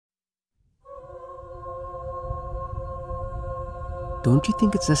Don't you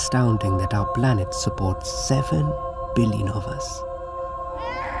think it's astounding that our planet supports 7 billion of us?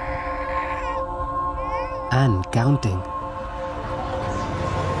 And counting.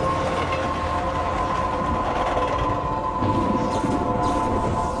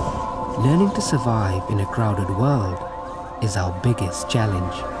 Learning to survive in a crowded world is our biggest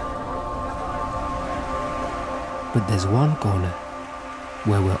challenge. But there's one corner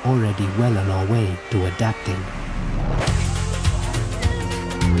where we're already well on our way to adapting.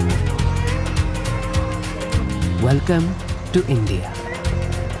 Welcome to India.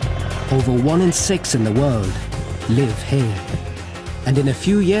 Over 1 in 6 in the world live here. And in a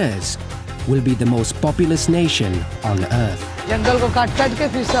few years, will be the most populous nation on earth. जंगल को काट-काट के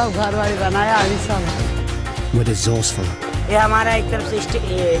फिर सब घर-वारी बनाया अभी सब. We're resourceful. ये हमारा एक तरफ से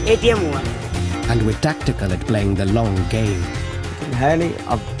ATM हुआ. And we're tactical at playing the long game. है नहीं,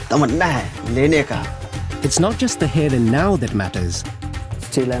 अब तमन्ना है लेने का. It's not just the here and now that matters.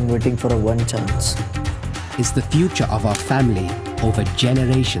 Still I'm waiting for a one chance. It's the future of our family over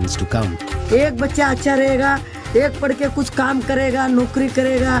generations to come. एक बच्चा अच्छा रहेगा, एक पढ़ के कुछ काम करेगा, नौकरी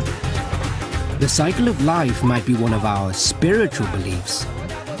करेगा. The cycle of life might be one of our spiritual beliefs,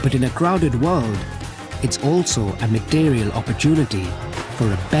 but in a crowded world, it's also a material opportunity for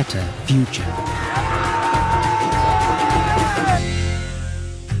a better future.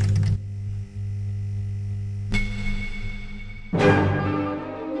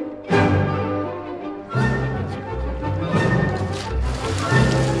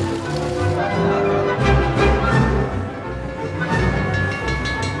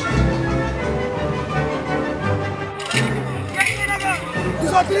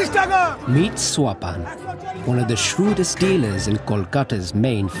 Meet Swapan, one of the shrewdest dealers in Kolkata's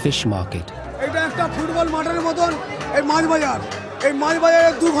main fish market. এটা একটা football মাঠের মতন এই মাছ বাজার। এই মাছ বাজারে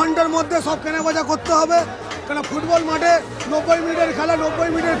 2 ঘন্টার মধ্যে সব কেনাবেচা করতে হবে। কারণ ফুটবল মাঠে 90 মিনিটের খেলা 90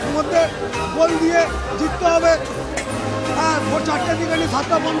 মিনিটের মধ্যে গোল দিয়ে জিততে হবে। আর ভোর 4টা থেকে নিয়ে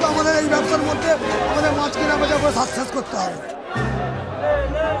 7টা পর্যন্ত আমাদের এই ব্যবসার মধ্যে আমাদের মাছ কেনাবেচা করে সাকসেস করতে হবে।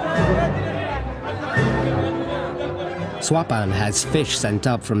 Swapan has fish sent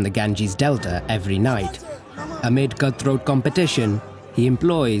up from the Ganges Delta every night. Amid cutthroat competition, he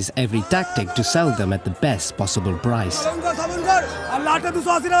employs every tactic to sell them at the best possible price.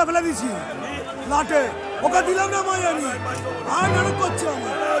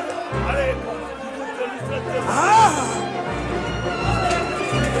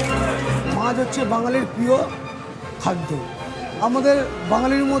 মাছ হচ্ছে বাঙালির প্রিয় খাদ্য। আমাদের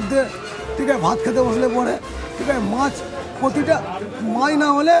বাঙালির মধ্যে ঠিক আছে ভাত খেতে বসলে পরে ঠিক আছে মাছ প্রতিটা মাছ না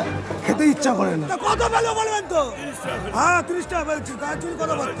হলে খেতে ইচ্ছা করে না। কত ভ্যালু বলবেন তো? হ্যাঁ 30 টাকা বলছি। তার জন্য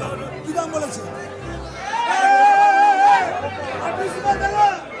কত বলতে? কি দাম বলেছে?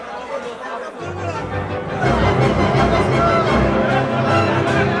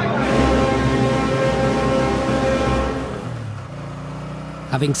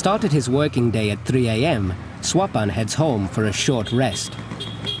 Having started his working day at 3 a.m., Swapan heads home for a short rest.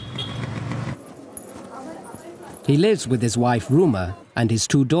 He lives with his wife Ruma and his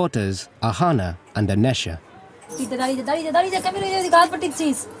 2 daughters, Ahana and Anesha.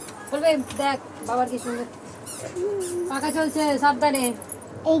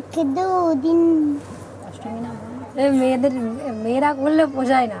 মেয়েরা করলে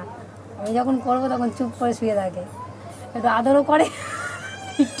পোষায় না, আমি যখন করবো তখন চুপ করে শুয়ে থাকে, একটু আদরও করে।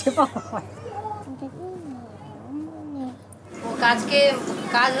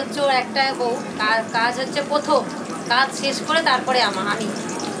 কাজ হচ্ছে ওর একটা বউ, কাজ হচ্ছে প্রথম কাজ শেষ করে তারপরে আমি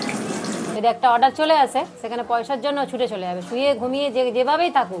যদি একটা অর্ডার চলে আসে সেখানে পয়সার জন্য ছুটে চলে যাবে, শুয়ে ঘুমিয়ে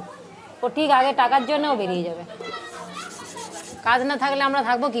যেভাবেই থাকুক ও ঠিক আগে টাকার জন্যও বেরিয়ে যাবে। কাজ না থাকলে আমরা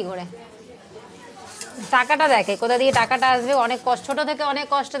থাকবো কি করে? টাকাটা দেখে কোথা দিয়ে টাকাটা আসবে, অনেক কষ্ট, ছোট থেকে অনেক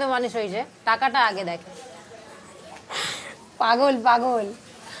কষ্টতে মানুষ হয়েছে, টাকাটা আগে দেখে। পাগল পাগল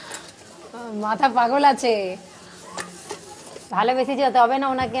মাথা পাগল আছে। ভালোবেসেছি তবে না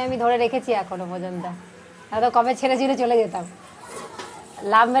ওনাকে আমি ধরে রেখেছি এখনো পর্যন্ত, হয়তো কবে ছেড়ে চলে যেতাম।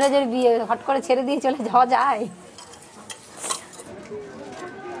 লাভ ম্যারেজের বিয়ে হট করে ছেড়ে দিয়ে চলে যাওয়া যায়?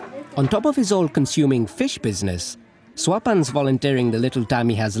 On top of his all-consuming fish business, Swapan's volunteering the little time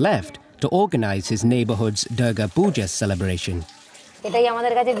he has left to organize his neighborhood's Durga Puja celebration. এটাই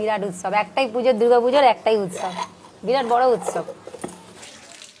আমাদের কাছে বিরাট উৎসব, একটাই পুজো, দুর্গা পূজার একটাই উৎসব, বিরাট বড় উৎসব।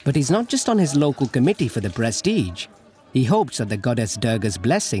 But he's not just on his local committee for the prestige. He hopes that the goddess Durga's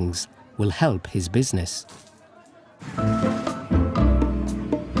blessings will help his business.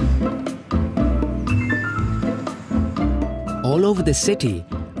 All over the city,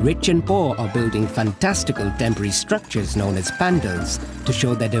 rich and poor are building fantastical temporary structures known as pandals to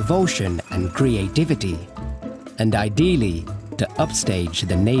show their devotion and creativity. And ideally, to upstage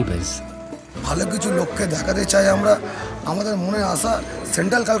the neighbors. ভালো কিছু লোককে দেখাতে চাই আমরা আমাদের মনে আসা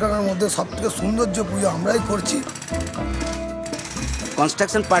central কলকাতার মধ্যে সবথেকে সৌন্দর্য পুজো আমরাই করছি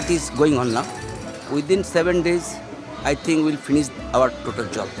Construction part is going on now. Within 7 days, I think we'll finish our total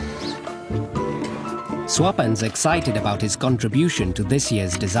job. Swapan's excited about his contribution to this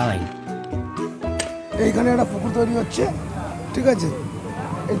year's design. এইখানে একটা পুকুর তৈরি হচ্ছে ঠিক আছে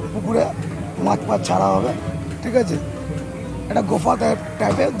এই পুকুরে মাছ ছাড়া হবে ঠিক আছে একটা গোফা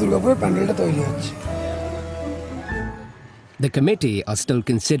টাইপের দুর্গাপুরের প্যান্ডেলটা তৈরি হচ্ছে The committee are still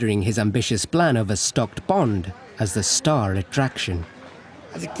considering his ambitious plan of a stocked pond as the star attraction.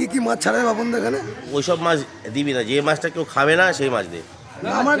 আচ্ছা কি মাছ ছাড়াবে বাবন এখানে ওইসব মাছ দিবি না যে মাছটা কেউ খাবে না সেই মাছ দে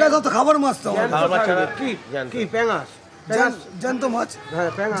আমার কাছে তো খাবার মাছ তো খাবার মাছ ছাড়া কি প্যাঙাশ জ্যান্ত মাছ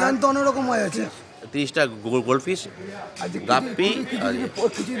জ্যান্ত অনেক রকম মাছ আছে 30টা গোল্ডফিশ গাপ্পি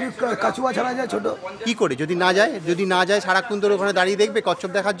কাচুয়া ছাড়া যায় ছোট কি করে যদি না যায় সারাক্ষণ ধরে ওখানে দাঁড়িয়ে দেখবে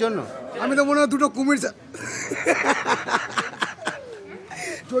কচ্ছপ দেখার জন্য আমি তো মনে হয় দুটো কুমির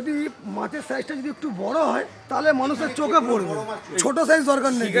যদি মাছের সাইজটা যদি একটু বড় হয় তাহলে মানুষের চোখে পড়বে ছোট সাইজ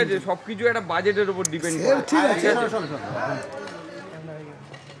দরকার নেই ঠিক আছে সবকিছু একটা বাজেটের উপর ডিপেন্ড করে ঠিক আছে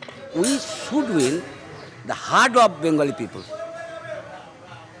We should win the heart of Bengali people.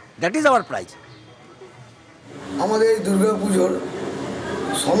 That is our prize. আমাদের এই দুর্গাপুজোর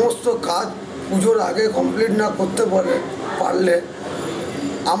সমস্ত কাজ পুজোর আগে কমপ্লিট না করতে পারলে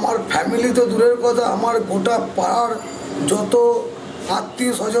আমার ফ্যামিলি তো দূরের কথা আমার গোটা পাড়ার যত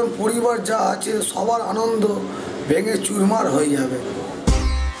আত্মীয় স্বজন পরিবার যা আছে সবার আনন্দ ভেঙে চুরমার হয়ে যাবে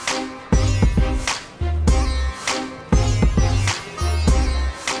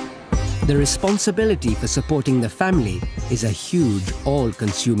The responsibility for supporting the family is a huge,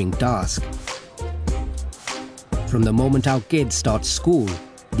 all-consuming task. From the moment our kids start school,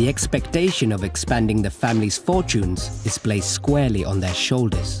 the expectation of expanding the family's fortunes is placed squarely on their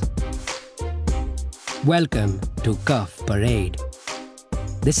shoulders. Welcome to Cuff Parade.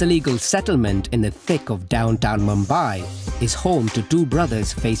 This illegal settlement in the thick of downtown Mumbai is home to two brothers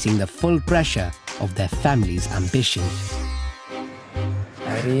facing the full pressure of their family's ambition.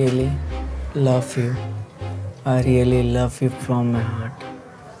 I really love you. I really love you from my heart.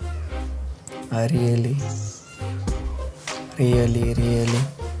 I really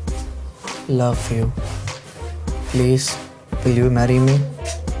love you. Please, will you marry me?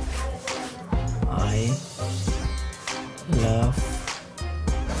 I love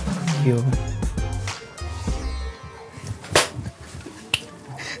you.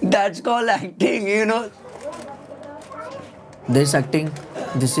 That's called acting, you know.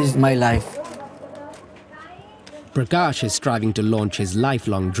 This is my life. Prakash is striving to launch his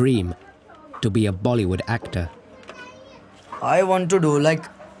lifelong dream to be a Bollywood actor. I want to do like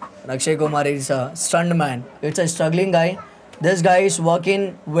Akshay Kumar is a stuntman. It's a struggling guy. This guy is working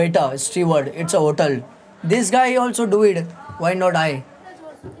waiter, steward. It's a hotel. This guy also do it. Why not I?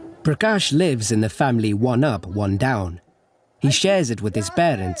 Prakash lives in the family one up, one down. He shares it with his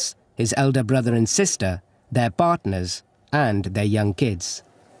parents, his elder brother and sister, their partners, and their young kids.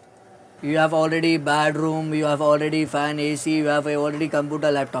 You have already bedroom, you have already fan AC, you have already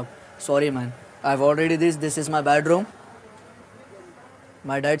computer, laptop. Sorry man, I've already this is my bedroom.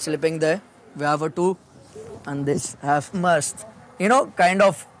 My dad sleeping there. We have a 2 and this have must. You know, kind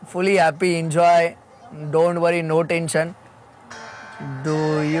of fully happy, enjoy, don't worry, no tension. Do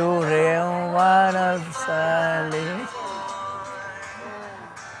you really wanna Sally?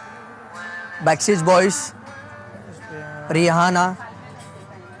 Backstreet Boys, Rihanna,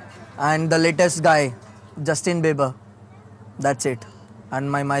 and the latest guy, Justin Bieber. That's it.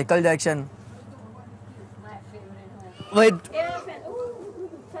 And my Michael Jackson. Wait.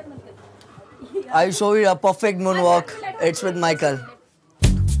 I show you a perfect moonwalk. It's with Michael.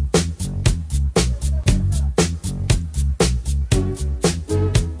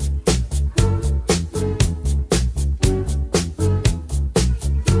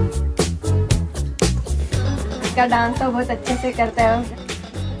 इसका dance तो बहुत अच्छे से करता है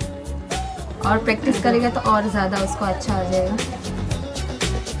और practice करेगा तो और ज़्यादा उसको अच्छा आ जाएगा.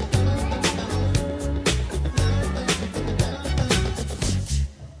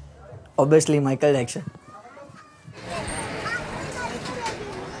 Obviously, Michael Jackson.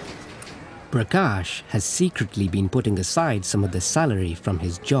 Prakash has secretly been putting aside some of the salary from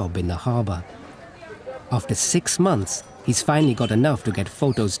his job in the harbour. After 6 months, he's finally got enough to get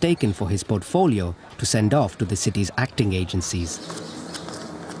photos taken for his portfolio to send off to the city's acting agencies.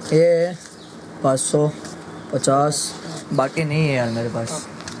 ये 550 बाकी नहीं है यार मेरे पास.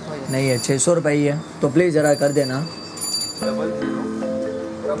 नहीं है, 600 रुपये ही है. तो प्लीज़ ज़रा कर देना.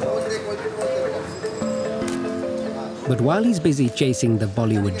 But while he's busy chasing the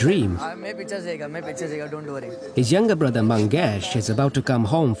Bollywood dream, मैं पीछे सेगा, don't worry. his younger brother Mangesh is about to come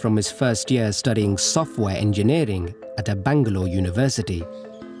home from his first year studying software engineering at a Bangalore university.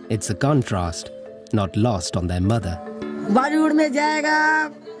 It's a contrast not lost on their mother. Bollywood में जाएगा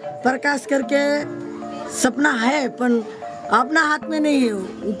प्रकाश करके सपना है, पर अपना हाथ में नहीं है,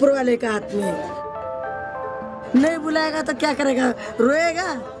 ऊपर वाले का हाथ में है। नहीं बुलाएगा तो क्या करेगा? रोएगा?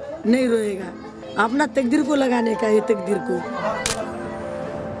 नहीं रोएगा। अपना तकदीर को लगाने का, ये तकदीर को।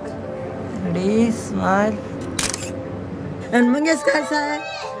 स्माइल। एंड मंगेश कैसा है?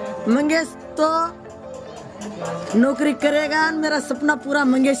 मंगेश तो नौकरी करेगा, मेरा सपना पूरा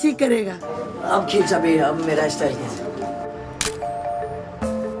मंगेश ही करेगा। अब खींच अभी, अब मेरा स्टाइल कैसे?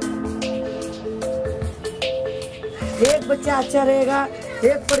 एक बच्चा अच्छा रहेगा,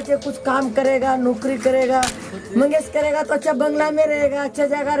 एक पढ़ के कुछ काम करेगा, नौकरी करेगा, मंगेश करेगा तो अच्छा बंगला में रहेगा, अच्छा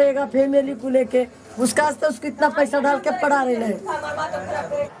जगह रहेगा, फैमिली को लेके। उसका तो उसको इतना पैसा डाल के पढ़ा रहे हैं।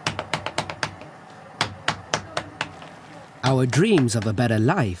 Our dreams of a better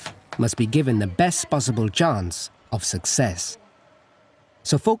life must be given the best possible chance of success.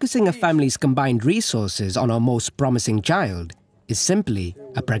 So focusing a family's combined resources on our most promising child is simply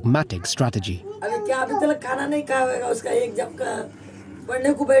a pragmatic strategy. अभी क्या अभी तक खाना नहीं खाया होगा, उसका exam का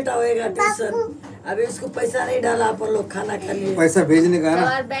पढ़ने को बैठा होगा ट्यूशन। अभी उसको पैसा नहीं डाला, आप लोग खाना खा लिए। पैसा भेजने का ना।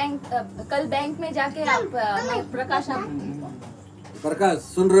 और कल बैंक में जाके आप प्रकाश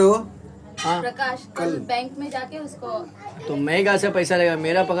सुन रहे हो? हाँ। प्रकाश कल बैंक में जाके उसको। तो मैं कहाँ से पैसा लेगा?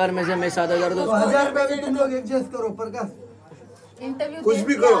 मेरा पगार में से मैं 7,000 दो। 1000 रुपए भी तुम लोग एडजस्ट करो। प्रकाश इंटरव्यू कुछ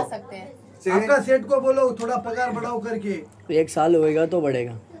भी करो, सकते हैं। आपका सेठ को बोलो थोड़ा पगार बढ़ाओ करके। 1 साल होएगा तो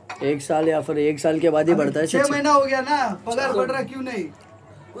बढ़ेगा, 1 साल या फिर 1 साल के बाद ही बढ़ता है। 6 महीना हो गया ना, पगार बढ़ रहा क्यों नहीं?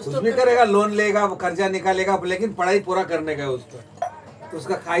 कुछ भी करेगा, लोन लेगा, कर्जा निकालेगा, लेकिन पढ़ाई पूरा करने का है उसका। तो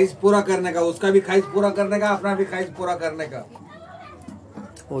उसका ख्वाहिश पूरा करने का, उसका भी ख्वाहिश पूरा करने का, अपना भी ख्वाहिश पूरा करने का।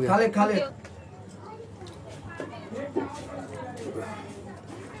 हो गया। खा ले।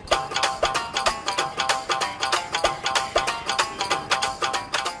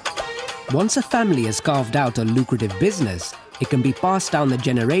 Once a family has carved out a lucrative business, it can be passed down the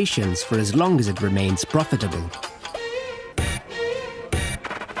generations for as long as it remains profitable.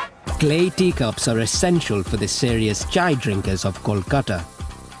 Clay teacups are essential for the serious chai drinkers of Kolkata,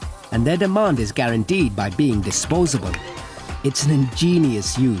 and their demand is guaranteed by being disposable. It's an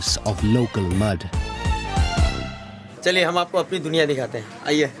ingenious use of local mud. चलिए हम आपको अपनी दुनिया दिखाते हैं,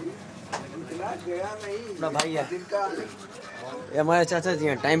 आइए। अपना भाई है, ये हमारे चाचा जी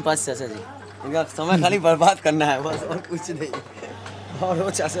हैं, टाइम पास चाचा जी। इनका समय खाली बर्बाद करना है बस, और कुछ नहीं। और वो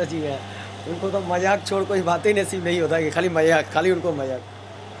चाचा जी हैं, उनको तो मजाक छोड़ कोई बात ही नसीब नहीं होता, कि खाली मजाक, खाली उनको मजाक।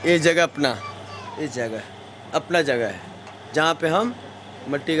 ये जगह अपना, ये जगह अपना जगह है, जहाँ पे हम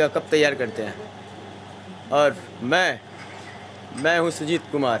मिट्टी का कप तैयार करते हैं। और मैं हूँ सुजीत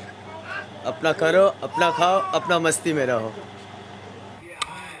कुमार। अपना करो, अपना खाओ, अपना मस्ती में रहो।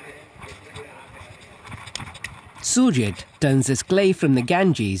 Sujit turns his clay from the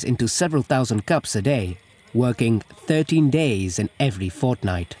Ganges into several thousand cups a day, working 13 days in every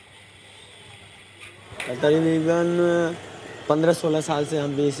fortnight. तकरीबन 15-16 साल से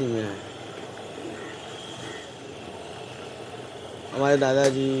हम भी इसी में हैं। हमारे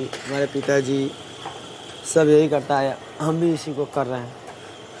दादाजी, हमारे पिताजी सब यही करता है, हम भी इसी को कर रहे हैं।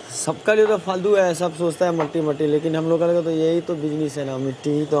 सबका लिए तो फालतू है, सब सोचता है मट्टी, लेकिन हम लोग का तो यही तो बिजनेस है ना, मिट्टी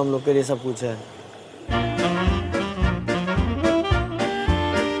ही तो हम लोग के लिए सब कुछ है।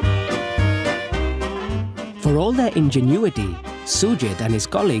 For all their ingenuity, Sujit and his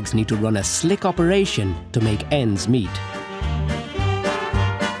colleagues need to run a slick operation to make ends meet.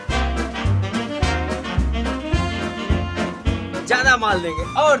 ज्यादा माल देंगे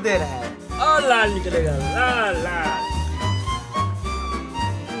और दे रहे हैं, और लाल निकलेगा, लाल।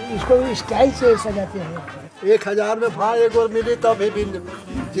 इसको स्टाइल से सजाते हैं। 1000 में फाड़ एक और मिली तब भी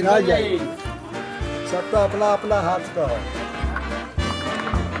चिरा जाए। सबका अपना अपना हाथ का है।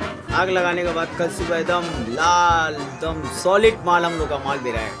 आग लगाने के बाद कल सुबह एकदम लाल, एकदम सॉलिड माल हम लोग का माल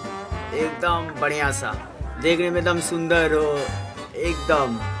दे रहा है, एकदम बढ़िया सा, देखने में एकदम सुंदर हो,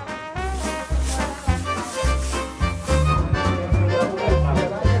 एकदम।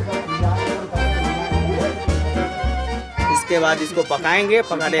 इसके बाद इसको पकाएंगे,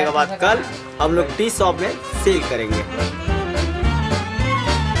 पकाने के बाद कल हम लोग टी शॉप में सेल करेंगे।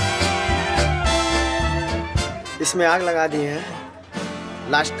 इसमें आग लगा दी है,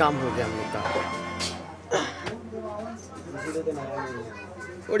 लास्ट काम हो गया हम लोग का।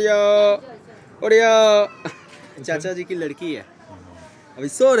 उड़िया चाचा जी की लड़की है, अभी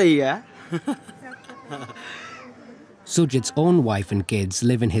सो रही है। Sujit's own wife and kids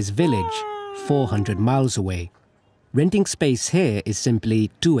live in his village, 400 miles away. Renting space here is simply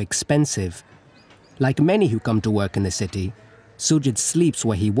too expensive. Like many who come to work in the city, Sujit sleeps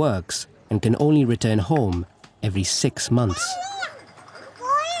where he works and can only return home every 6 months.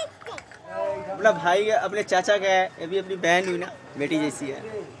 अपना भाई है, अपने चाचा का है, ये भी अपनी बहन हुई ना, बेटी जैसी है।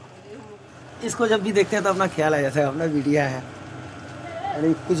 इसको जब भी देखते हैं तो अपना ख्याल आ जाता है, अपना बिटिया है।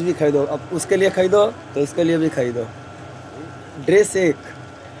 यानी कुछ भी खरीदो, अब उसके लिए खरीदो तो इसके लिए भी खरीदो। ड्रेस एक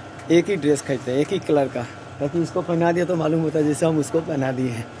ही ड्रेस खरीदते हैं, एक ही कलर का, ताकि इसको पहना दिया तो मालूम होता है जैसे हम उसको पहना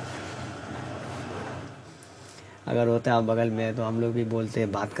दिए हैं। अगर होता है बगल में तो हम लोग भी बोलते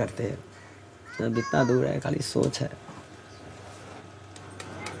हैं, बात करते हैं। तो इतना दूर है, खाली सोच है।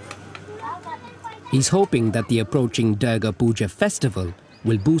 He's hoping that the approaching Durga Puja festival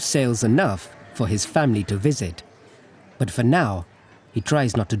will boost sales enough for his family to visit. But for now, he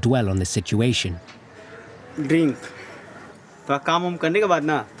tries not to dwell on the situation. Drink तो काम वाम करने के बाद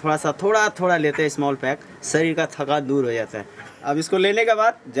ना थोड़ा लेते हैं स्मॉल पैक, शरीर का थकान दूर हो जाता है। अब इसको लेने के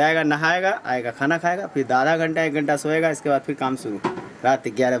बाद जाएगा, नहाएगा, आएगा, खाना खाएगा, फिर आधा घंटा 1 घंटा सोएगा, इसके बाद फिर काम शुरू रात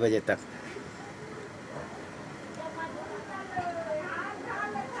 11 बजे तक।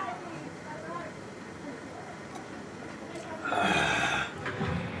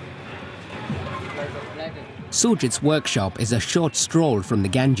 Sujit's workshop is a short stroll from the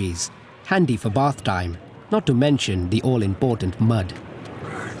Ganges, handy for bath time, not to mention the all-important mud.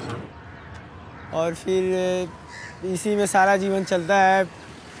 और फिर इसी में सारा जीवन चलता है।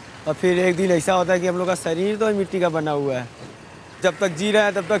 और फिर एक दिन ऐसा होता है कि हम लोग का शरीर तो मिट्टी का बना हुआ है। जब तक जी रहे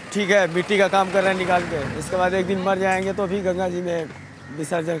हैं तब तक ठीक है, मिट्टी का काम कर रहे हैं निकाल के। इसके बाद एक दिन मर जाएंगे तो फिर गंगा जी में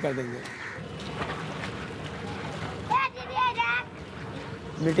विसर्जन कर देंगे।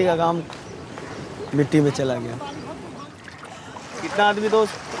 मिट्टी का काम मिट्टी में चला गया। कितना आदमी तो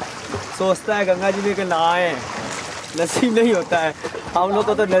सोचता है गंगा जी में कि नहाए, नसीब नहीं होता है। हम लोग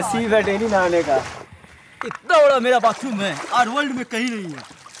को तो नसीब है डेली नहाने का। इतना बड़ा मेरा बाथरूम है और वर्ल्ड में कहीं नहीं है।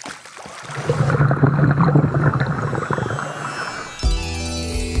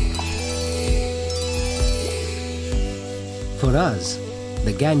 For us,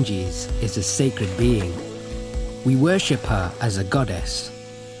 the Ganges is a sacred being. We worship her as a goddess.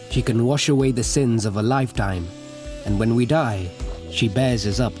 She can wash away the sins of a lifetime, and when we die, she bears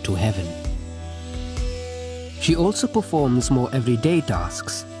us up to heaven. She also performs more everyday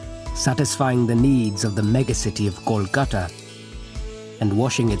tasks, satisfying the needs of the megacity of Kolkata and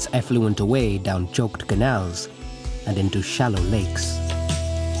washing its effluent away down choked canals and into shallow lakes.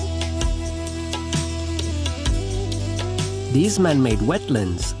 These man-made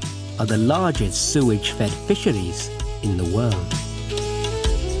wetlands are the largest sewage-fed fisheries in the world.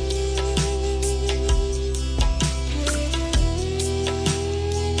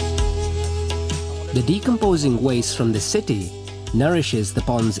 The decomposing waste from the city nourishes the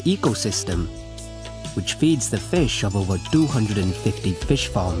pond's ecosystem, which feeds the fish of over 250 fish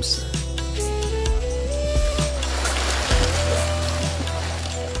farms.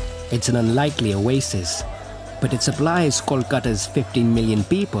 It's an unlikely oasis, but it supplies Kolkata's 15 million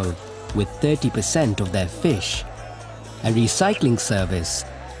people with 30% of their fish. A recycling service,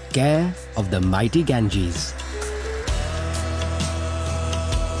 care of the mighty Ganges.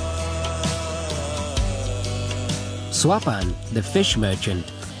 Swapan, the fish merchant,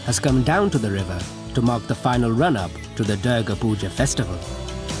 has come down to the river to mark the final run-up to the Durga Puja festival.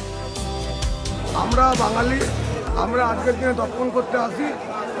 আমরা বাঙালি, আমরা আজকের দিনে তর্পণ করতে আসি।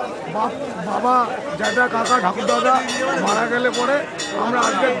 বাবা, জ্যাঠা, কাকা, ঠাকুরদাদা মারা গেলে পরে আমরা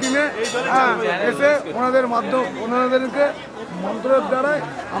আজকের দিনে এসে ওনাদেরকে মন্ত্রের দ্বারাই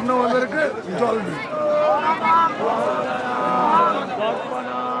আমরা ওনাদেরকে জল দিই।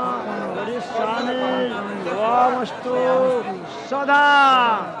 সদা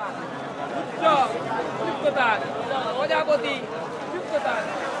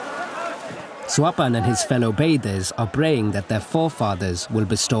Swapan and his fellow bathers are praying that their forefathers will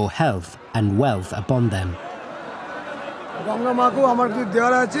bestow health and wealth upon them. Ganga মাকেও আমার কিছু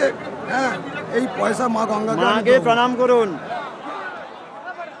দেওয়ার আছে, এই পয়সা মা গঙ্গাকে প্রণাম করুন।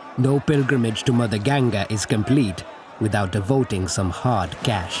 No pilgrimage to Mother Ganga is complete without devoting some hard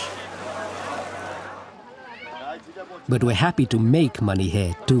cash. But we're happy to make money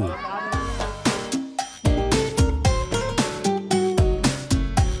here too.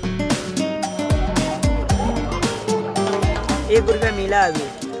 1 रुपया मिला अभी।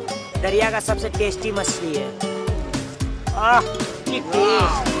 दरिया का सबसे टेस्टी मछली है।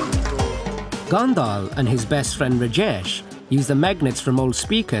 Gandhal and his best friend Rajesh use the magnets from old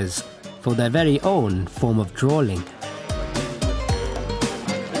speakers for their very own form of drawling.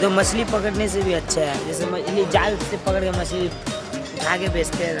 तो मछली पकड़ने से भी अच्छा है। जैसे मछली जाल से पकड़ के मछली उठा के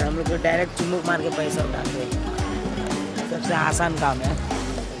बेचते हैं, हम लोग तो डायरेक्ट चुम्बक मार के पैसा उठाते हैं। सबसे आसान काम है।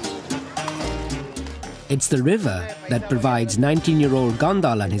 It's the river that provides 19-year-old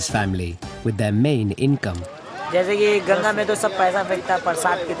Gandal and his family with their main income. जैसे कि गंगा में तो सब पैसा फेंकता है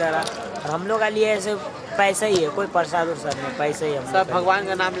प्रसाद की तरह, हम लोग के लिए ऐसे पैसा ही है, कोई प्रसाद उरसाद नहीं, पैसा ही है। सब भगवान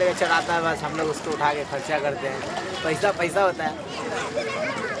का नाम लेकर चढ़ाता है, बस हम लोग उसको उठा के खर्चा करते हैं। पैसा पैसा होता है।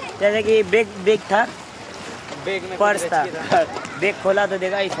 जैसे कि बैग था, बैग में पर्स था, बैग खोला तो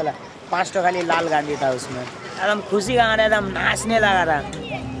देखा ही चला 5 तो खाली लाल गांधी था उसमें। एकदम खुशी का गाना, एकदम नाचने लगा था।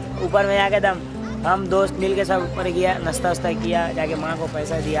 ऊपर में जाके एकदम हम दोस्त मिल के सब ऊपर गया, नाश्ता वास्ता किया, जाके माँ को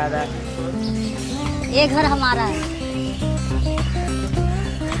पैसा दिया था। ये घर हमारा है।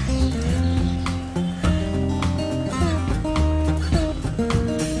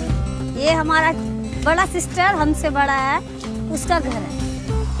 ये हमारा बड़ा सिस्टर हमसे बड़ा है, उसका घर है।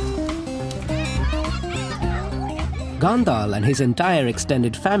 Gandal and his entire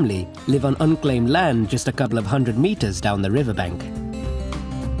extended family live on unclaimed land just a couple of 100 meters down the riverbank.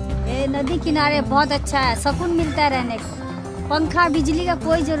 ये नदी किनारे बहुत अच्छा है, सुकून मिलता है रहने को। पंखा बिजली का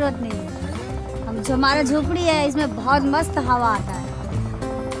कोई जरूरत नहीं है। हम जो हमारा झोपड़ी है इसमें बहुत मस्त हवा आता है।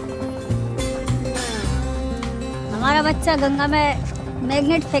 हमारा बच्चा गंगा में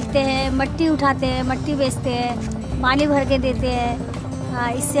मैग्नेट फेंकते हैं, मट्टी उठाते हैं, मट्टी बेचते हैं, पानी भर के देते हैं।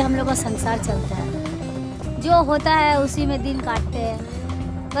 हाँ, इससे हम लोग का संसार चलता है। जो होता है उसी में दिन काटते हैं।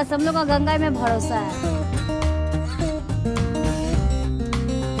 बस हम लोग का गंगा में भरोसा है।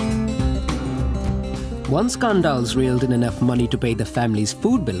 Once Gandal's reeled in enough money to pay the family's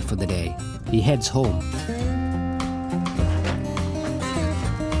food bill for the day, he heads home.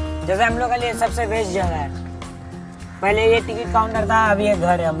 जैसे हम लोग के लिए सबसे बेस्ट जगह है। पहले ये टिकट काउंटर था, अभी ये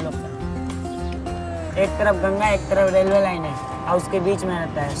घर है हम लोग का। एक तरफ गंगा, एक तरफ रेलवे लाइन है और उसके बीच में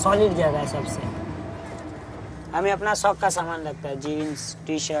रहता है। सॉलिड जगह है सबसे। हमें अपना शौक का सामान रखता है, जीन्स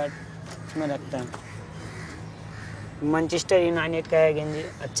टी शर्ट उसमें रखता है। मैनचेस्टर यूनाइटेड का है गंजी,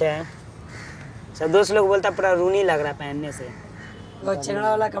 अच्छा है। सब दोस्त लोग बोलता पूरा रूनी लग रहा पहनने से। वो चेंगड़ा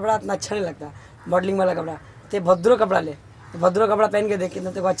वाला कपड़ा इतना अच्छा नहीं लगता, मॉडलिंग वाला कपड़ा। ते भद्रो कपड़ा ले, भद्रो कपड़ा पहन के देख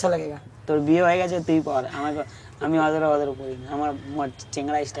कितना तेको अच्छा लगेगा। তোর বিয়ে হয়ে গেছে তুই পর, আমাকে আমি অদর অদর পরি না, আমার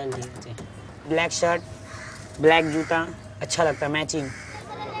চেংড়া স্টাইল ঠিক আছে। ब्लैक शर्ट, ब्लैक जूता अच्छा लगता है, मैचिंग।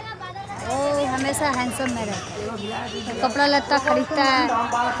 वो हमेशा हैंडसम में रहता है, कपड़ा लत्ता खरीदता है।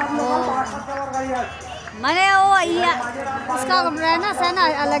 वो मैंने वो ये उसका कपड़ा है ना, सहना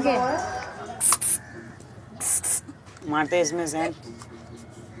अलग है। मारते इसमें से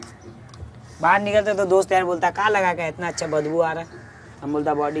बाहर निकलते तो दोस्त यार बोलता कहाँ लगा के इतना अच्छा बदबू आ रहा है। हम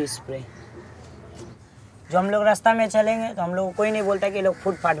बोलता बॉडी स्प्रे। जो हम लोग रास्ता में चलेंगे तो हम लोग को कोई नहीं बोलता कि ये लोग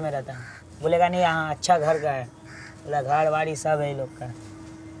फुटपाथ में रहता है। बोलेगा नहीं यहाँ अच्छा घर का है, बोला घर बाड़ी सब है ये लोग का।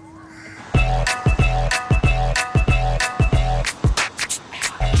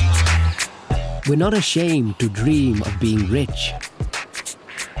 We're not ashamed to dream of being rich.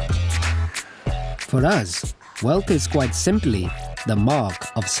 For us, wealth is quite simply the mark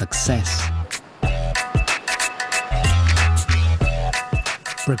of success.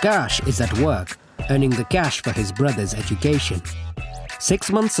 Prakash is at work, earning the cash for his brother's education.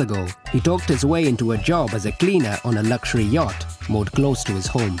 6 months ago, he talked his way into a job as a cleaner on a luxury yacht moored close to his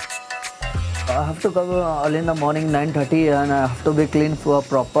home. I have to come early in the morning, 9:30, and I have to be clean for a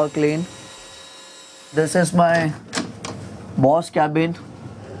proper clean. This is my boss cabin.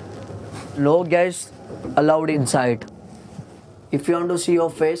 No guests allowed inside. If you want to see your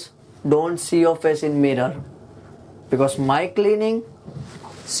face, don't see your face in mirror. Because my cleaning,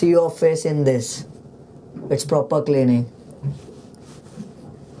 see your face in this. It's proper cleaning.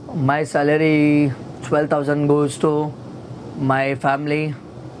 My salary 12,000 goes to my family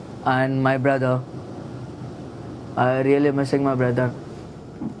and my brother. I really missing my brother.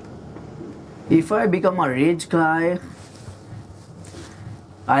 If I become a rich guy,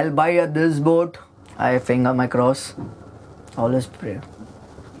 I'll buy this boat. I finger my cross. Always pray.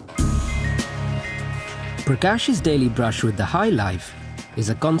 Prakash's daily brush with the high life is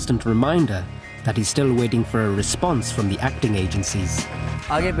a constant reminder that he's still waiting for a response from the acting agencies.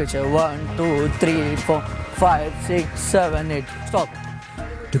 आगे पीछे 1 2 3 4 5 6 7 8 stop.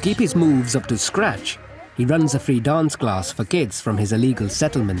 To keep his moves up to scratch, he runs a free dance class for kids from his illegal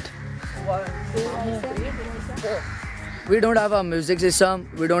settlement. We don't have a music system,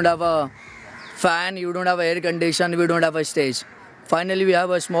 we don't have a fan, you don't have air condition, we don't have a stage. Finally we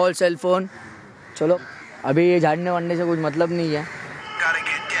have a small cell phone. चलो अभी ये झाड़ने वाड़ने से कुछ मतलब नहीं है.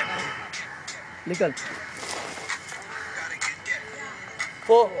 निकल.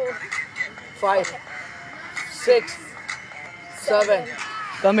 4 5 6 7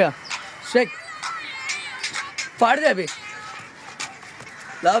 come here. Shake. फाड़ दे अभी.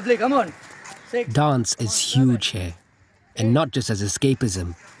 Lovely, come on. Dance is huge here. and not just as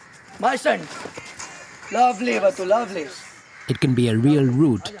escapism. My son. Lovely, Batu, lovely. It can be a real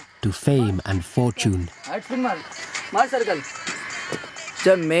route to fame and fortune. मार सर्कल.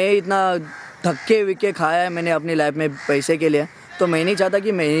 जब मैं इतना धक्के विक्के खाया है मैंने अपनी लाइफ में पैसे के लिए, तो मैं नहीं चाहता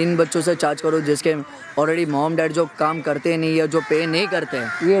कि मैं इन बच्चों से चार्ज करूँ जिसके ऑलरेडी मॉम डैड जो काम करते नहीं या जो पे नहीं करते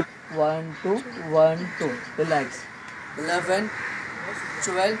हैं. ये 1 2 1 2 रिलैक्स 11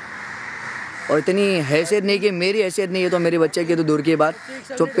 12. और इतनी हैसियत नहीं कि मेरी हैसियत नहीं है तो मेरे बच्चे की तो दूर की बात,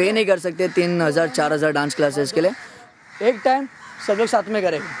 जो पे नहीं कर सकते 3000 4000 डांस क्लासेस के लिए. एक टाइम सब लोग साथ में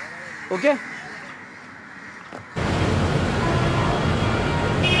करेंगे. Okay.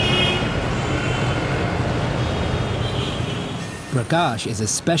 Prakash is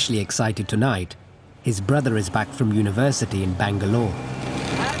especially excited tonight. His brother is back from university in Bangalore.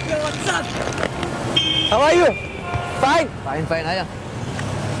 What's up? How are you? Fine. Fine. Aya.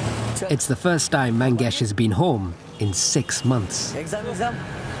 It's the first time Mangesh has been home in 6 months. Exam.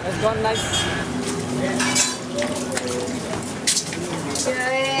 It's gone nice.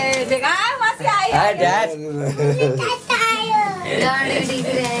 Hi, Dad.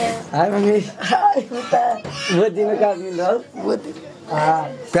 Hi mummy. बहुत दिनों का मिल रहा.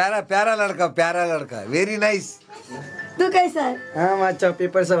 प्यारा लड़का very nice. तू कैसा है? हाँ अच्छा,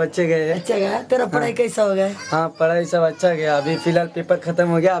 पेपर सब अच्छे गए. अच्छा गया. तेरा पढ़ाई कैसा हो गया? हाँ पढ़ाई सब अच्छा गया. अभी फिलहाल पेपर खत्म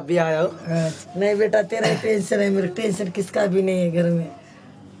हो गया, अभी आया हूँ. नहीं बेटा, तेरा टेंशन है, मेरा टेंशन किसका भी नहीं है घर में.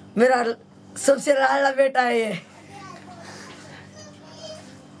 मेरा सबसे लाडला बेटा है ये.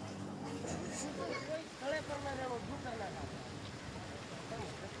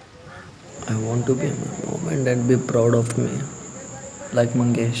 I want to be my mom and dad be proud of me, like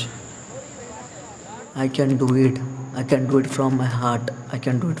Mangesh. I can do it. I can do it from my heart. I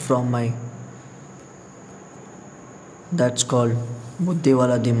can do it from my. That's called buddhi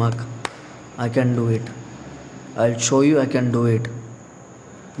wala dimag. I can do it. I'll show you I can do it.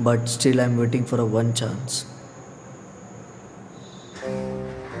 But still I'm waiting for a one chance.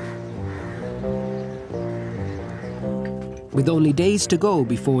 With only days to go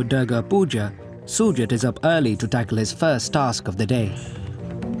before Durga Puja, Sujat is up early to tackle his first task of the day.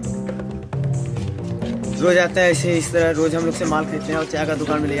 रोज आता है ऐसे इस तरह, रोज हम लोग से माल खरीदते हैं और चाय का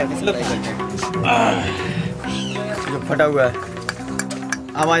दुकान में ले जाकर सप्लाई करते हैं. जो फटा हुआ है,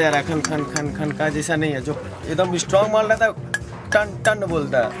 आवाज आ रहा है खन का जैसा नहीं है. जो एकदम स्ट्रॉन्ग माल रहता है टन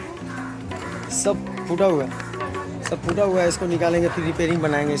बोलता है. सब फूटा हुआ है. इसको निकालेंगे, फिर रिपेयरिंग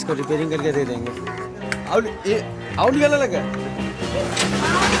बनाएंगे, इसको रिपेयरिंग करके दे देंगे. आउट निकालने लगा.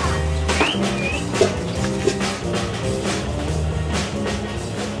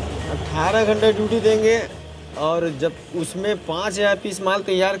 18 घंटे ड्यूटी देंगे और जब उसमें 5000 पीस माल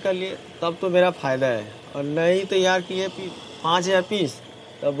तैयार कर लिए तब तो मेरा फ़ायदा है. और नहीं तैयार किए 5000 पीस,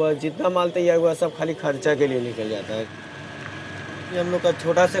 तब जितना माल तैयार हुआ सब खाली खर्चा के लिए निकल जाता है. ये हम लोग का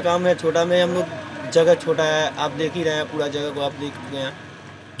छोटा सा काम है. छोटा में हम लोग, जगह छोटा है, आप देख ही रहे हैं, पूरा जगह को आप देख गए हैं.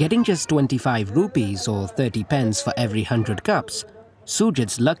 Getting just 25 rupees or 30 pence for every 100 cups,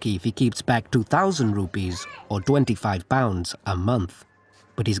 Sujat's lucky if he keeps back 2000 rupees or 25 pounds a month.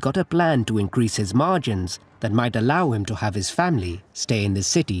 But he's got a plan to increase his margins that might allow him to have his family stay in the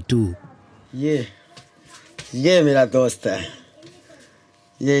city too. ये मेरा दोस्त है.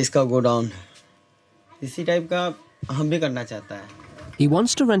 ये इसका godown. इसी type का हम भी करना चाहता है. He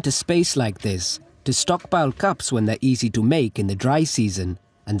wants to rent a space like this to stockpile cups when they're easy to make in the dry season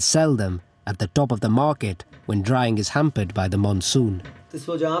and sell them at the top of the market when drying is hampered by the monsoon. तो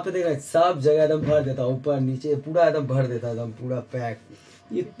इसको जहाँ पे देखा सब जगह एकदम भर देता, ऊपर नीचे पूरा एकदम भर देता, एकदम पूरा पैक.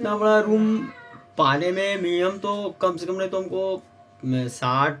 इतना बड़ा रूम पाने में मिनिमम तो कम से कम नहीं तो हमको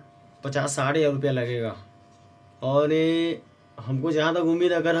 50-60 रुपया लगेगा. और ये हमको जहाँ तक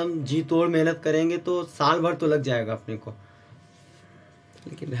उम्मीद, अगर हम जी तोड़ मेहनत करेंगे तो साल भर तो लग जाएगा अपने को.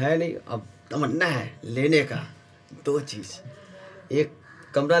 लेकिन है नहीं, अब तमन्ना है लेने का 2 चीज़. एक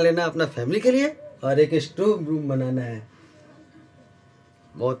कमरा लेना अपना फैमिली के लिए और एक स्टोर रूम बनाना है.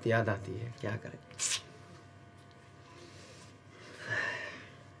 बहुत याद आती है, क्या करें.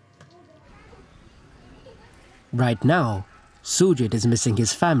 Right now, Sujat is missing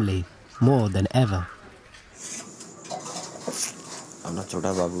his family more than ever. अपना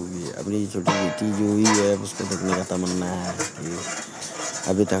छोटा बाबू भी, अपनी छोटी बेटी जो हुई है उसको देखने का तमन्ना है.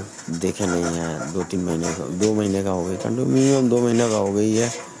 अभी तक देखे नहीं है. 2 महीने का हो गया, मिनिमम 2 महीने का हो गई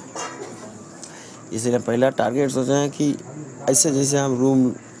है. इसलिए पहला टारगेट सोचा है कि ऐसे जैसे हम रूम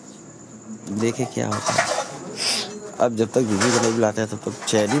देखे क्या होता है. अब जब तक बीवी को नहीं बुलाते हैं तब तक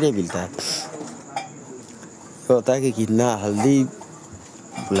चैन ही नहीं मिलता है. होता है कि कितना हल्दी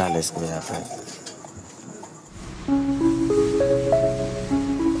बुला ले इसको यहाँ पे.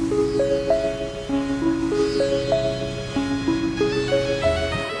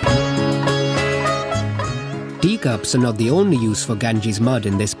 teacups are not the only use for Ganges mud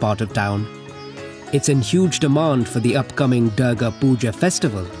in this part of town. It's in huge demand for the upcoming Durga Puja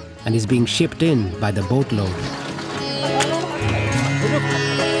festival and is being shipped in by the boatload.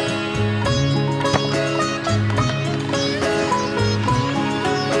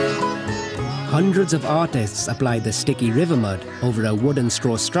 Hundreds of artists apply the sticky river mud over a wooden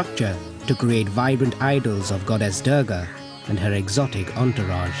straw structure to create vibrant idols of Goddess Durga and her exotic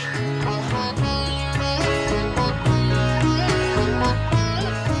entourage.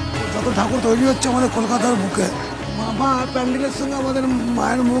 যত ঠাকুর তৈরি হচ্ছে আমাদের কলকাতার বুকে মা প্যান্ডেলের সঙ্গে আমাদের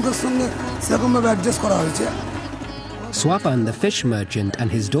মায়ের মুখের সঙ্গে সেরকমভাবে অ্যাডজাস্ট করা হয়েছে। Swapan, the fish merchant, and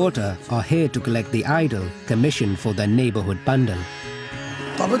his daughter are here to collect the idol commissioned for their neighborhood pandal.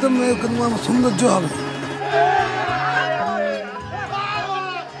 তবে তো সৌন্দর্য হবে।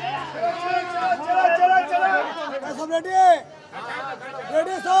 সব রেডি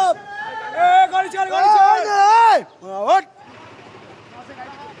রেডি সব গাড়ি চাল গাড়ি চাল ওট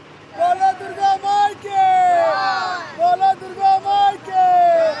बोलो दुर्गा माई के बोलो दुर्गा माई के।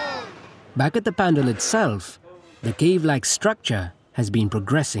 Back at the pandal itself, the cave-like structure has been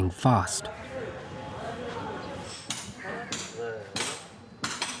progressing fast.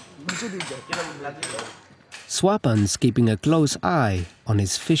 Swapan's keeping a close eye on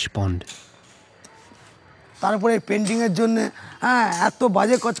his fish pond. তারপরে পেন্টিং এর জন্য এত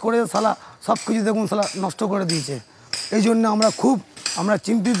বাজে কাজ করে শালা সবকিছু দেখুন শালা নষ্ট করে দিয়েছে। এই জন্য আমরা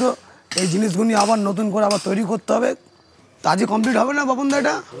চিন্তিত এই জিনিসগুলো আবার নতুন করে আবার তৈরি করতে হবে। আজকে কমপ্লিট হবে না বাবুন দা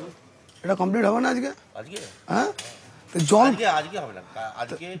এটা কমপ্লিট হবে না আজকে হ্যাঁ তো জল আজকে হবে না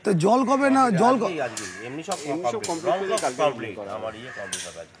আজকে তো জল কবে না জল এমনি সব কমপ্লিট কমপ্লিট আমার কমপ্লিট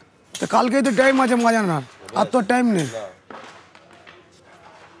হবে তো কালকেই তো টাইম আছে মাজানার আর তো টাইম নেই।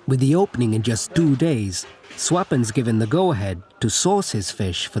 With the opening in just 2 days, Swapan's given the go-ahead to source his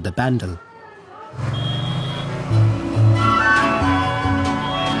fish for the pandal.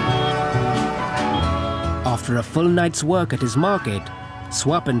 After a full night's work at his market,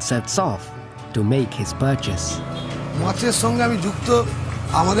 Swapan sets off to make his purchase. মাছের সঙ্গে আমি যুক্ত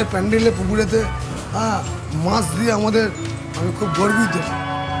আমাদের প্যান্ডেলে পুকুরেতে মাছ দিয়ে আমি খুব গর্বিত।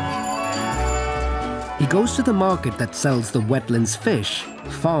 He goes to the market that sells the wetlands fish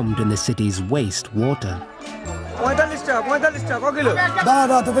farmed in the city's waste water. 45 টাকা কিলো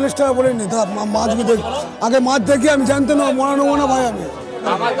দাদা 43 টাকা বলেন নি দাদা মাছ আগে মাছ দেখি আমি জানতে না মনে না ভাই আমি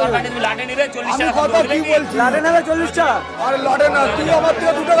আমার দরকার তুমি লাটে নিলে 40 টাকা কত কি বলছিস লাটে নেবে 40 টাকা আরে লাটে না তুই আমার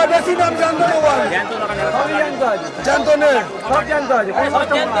থেকে 2 টাকা বেশি দাম জানতো না ভাই জানতো না সব জানতো আছে কোন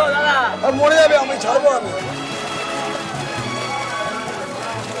কষ্ট জানতো দাদা আর মরে যাবে আমি ছাড়বো আমি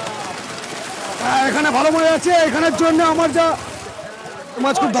এখানে ভালো মনে আছে এখানের জন্য আমার যা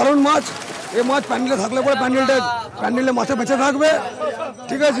মাছ খুব দারুণ মাছ এই মাছ প্যান্ডেলে থাকলে পরে প্যান্ডেলে মাছে বেঁচে থাকবে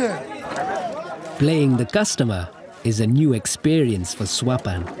ঠিক আছে। Playing the customer is a new experience for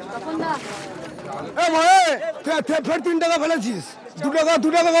Swapan. এ ভাই ফের 3 টাকা ফেলেছিস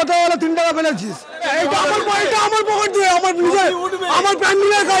 2 টাকা কথা বলে 3 টাকা ফেলেছিস এইটা আমার পকেট দিয়ে আমার নিজে আমার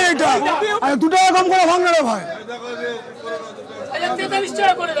প্যান্ডেলের গায়ে এটা আর 2 টাকা কম করে ভাঙ রে ভাই 43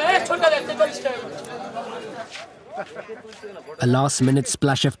 টাকা করে রে ছোটটা 43 টাকা। A last-minute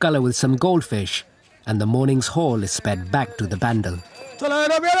splash of color with some goldfish, and the morning's haul is sped back to the pandal. চল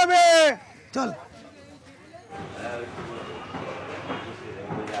রবি চল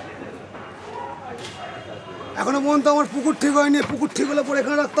এখনো পর্যন্ত আমার পুকুর ঠিক হয়নি পুকুর ঠিক হলে পরে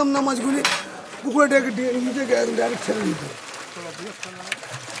এখানে রাখতাম না মাছগুলি পুকুরে নিচে ডাইরেক্ট ছেড়ে দিত।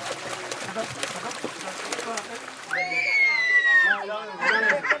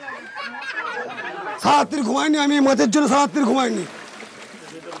 সারাত্রি ঘুমাইনি আমি মাছের জন্য সারাত্রি ঘুমাইনি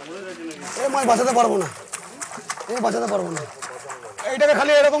এই মাছ বাঁচাতে পারবো না এইটাকে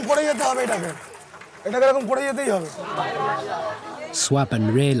খালি এরকম করে যেতে হবে এটাকে এরকম করে যেতেই হবে। Swapan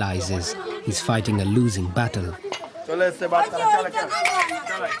realizes he's fighting a losing battle.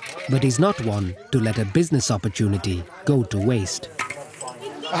 But he's not one to let a business opportunity go to waste.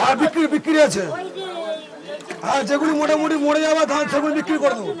 হ্যাঁ বিক্রি আছে হ্যাঁ যেগুলি মোটামুটি মরে যাবে ধান সেগুলি বিক্রি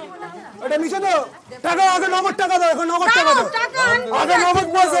করে দেবো। এটা নিচে তো টাকা আগে নগদ টাকা দাও এখন নগদ টাকা দাও আগে নগদ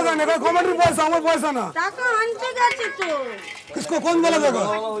পয়সা দেন এখন কমিটির পয়সা আমার পয়সা না টাকা আনতে গেছে তো किसको कौन बोला देगा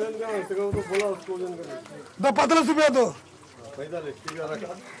दो 15 रुपया दो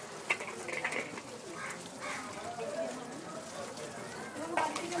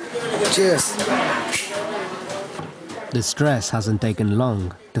Cheers. The stress hasn't taken long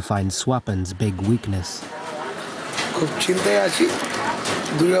to find Swapan's big weakness. খুব চিন্তায় আছি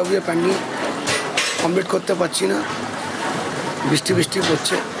দুর্গা পূজা প্যান্ডেল কমপ্লিট করতে পারছি না বৃষ্টি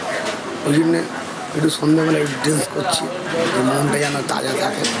পড়ছে ওই জন্য একটু সন্ধ্যাবেলা ড্রিঙ্কস করছি মনটা যেন তাজা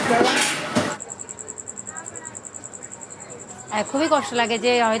থাকে। খুবই কষ্ট লাগে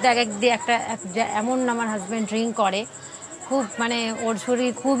যে হয়তো একটা এমন আমার হাজব্যান্ড ড্রিঙ্ক করে, খুব মানে ওর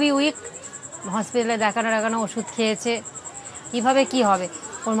শরীর খুবই উইক, হসপিটালে দেখানো ওষুধ খেয়েছে, কীভাবে কি হবে,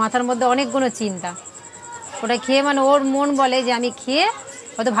 ওর মাথার মধ্যে অনেকগুলো চিন্তা। ওটা খেয়ে মানে ওর মন বলে যে আমি খেয়ে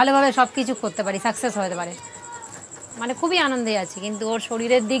হয়তো ভালোভাবে সব কিছু করতে পারি, সাকসেস হতে পারে, মানে খুবই আনন্দে আছি। কিন্তু ওর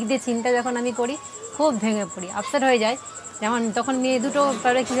শরীরের দিক দিয়ে চিন্তা যখন আমি করি খুব ভেঙে পড়ি, আপসেট হয়ে যায়। যেমন তখন মেয়ে দুটো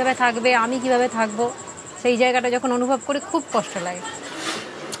পরে কীভাবে থাকবে, আমি কিভাবে থাকবো, সেই জায়গাটা যখন অনুভব করি খুব কষ্ট লাগে।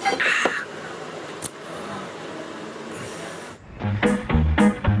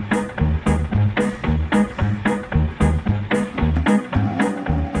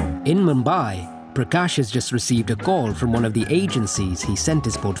 In Mumbai, Prakash has just received a call from one of the agencies he sent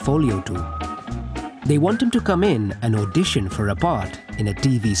his portfolio to. They want him to come in and audition for a part in a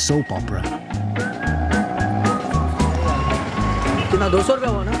TV soap opera. कितना 200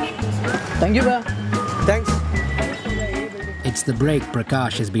 रुपया हुआ ना? Thank you भैया. Thanks. It's the break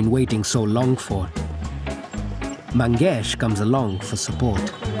Prakash has been waiting so long for. Mangesh comes along for support.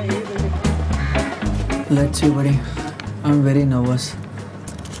 Let's see, buddy. I'm very nervous.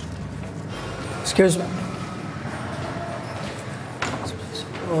 Excuse me.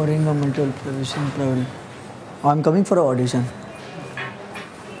 Oringa multiple provision travel. I'm coming for an audition.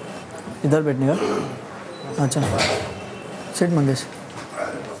 इधर बैठने का? अच्छा. Sit Mangesh.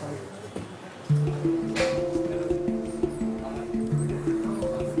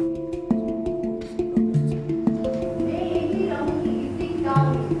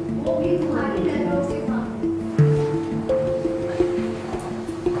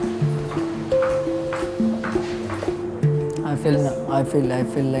 I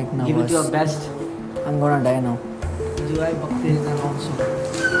feel like nervous. Give it your best. I'm gonna die now. जो है बकते हैं also.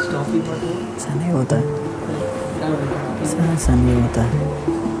 Stop ही मत हो. ऐसा नहीं होता है. ऐसा नहीं होता है.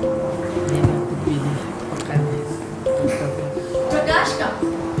 प्रकाश का.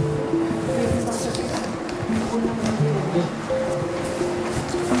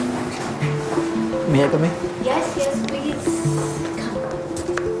 May I come in? Yes, please.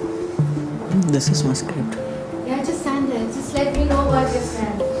 This is my script. Yeah, just stand there. Just let me know what you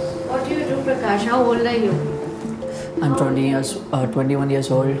stand. What do you do, Prakash? How old are you? I'm 21 years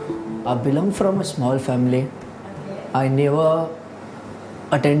old. I belong from a small family. I never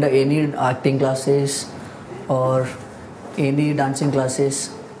attend any acting classes or any dancing classes.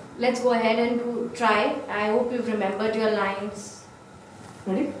 Let's go ahead and try. I hope you've remembered your lines.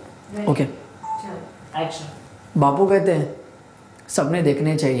 Ready? Okay. Action. बापू कहते हैं सपने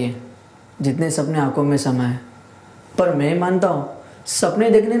देखने चाहिए जितने सपने आंखों में समाये, पर मैं मानता हूँ सपने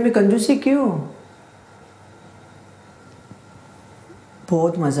देखने में कंजूसी क्यों?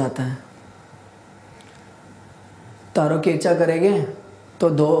 बहुत मज़ा आता है। तारों की इच्छा करेंगे तो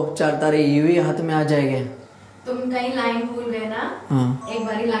 2-4 तारे यूं ही हाथ में आ जाएंगे। तुम कहीं लाइन भूल गए ना? हाँ। एक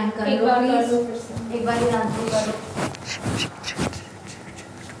बारी लाइन कर लो प्लीज। एक बारी डांस करो।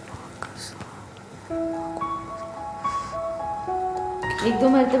 एक दो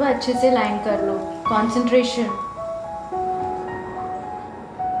मरतबा अच्छे से लाइन कर लो। कंसंट्रेशन।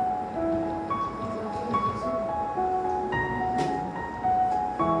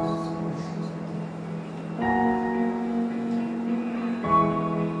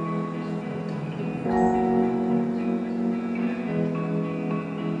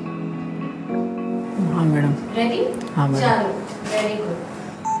 हाँ मैडम। रेडी? हाँ मैडम। चलो, वेरी गुड।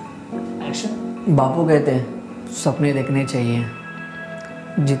 Action. बापू कहते हैं सपने देखने चाहिए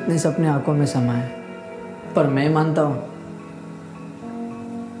जितने सपने आंखों में समाये, पर मैं मानता हूँ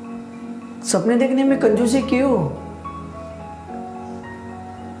सपने देखने में कंजूसी क्यों?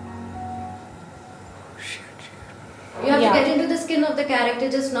 You have to get into the skin of the character,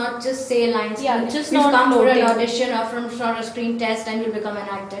 just not just say lines. Yeah, You just you've not come for an floating. audition or from a screen test and you'll become an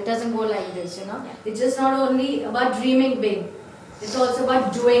actor. It doesn't go like this, you know. It's just not only about dreaming big. It's also about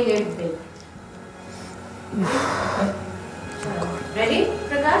doing it big. Ready,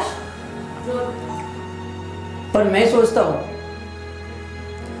 Prakash? पर मैं सोचता हूँ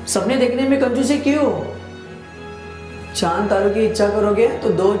सपने देखने में कंजूसी क्यों? चांद तारों की इच्छा करोगे तो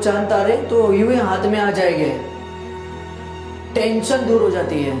 2 चांद तारे तो यूं ही हाथ में आ जाएंगे। टेंशन दूर हो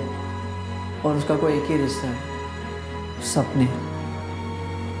जाती है और उसका कोई एक ही रिश्ता है, सपने।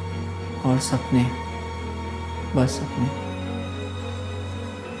 और सपने, बस सपने।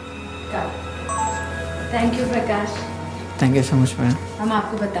 Thank you, Prakash. Thank you so much madam. हम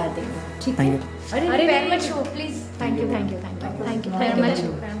आपको बता देंगे, ठीक है? Thank you. अरे very much show, please. Thank you very much.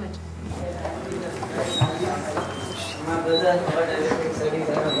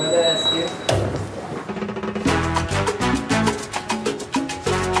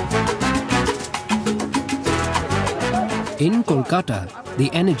 In Kolkata, the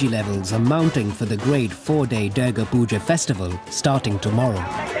energy levels are mounting for the great 4-day Durga Puja festival starting tomorrow.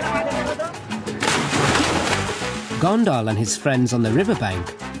 Gondal and his friends on the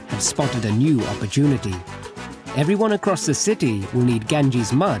riverbank have spotted a new opportunity. Everyone across the city will need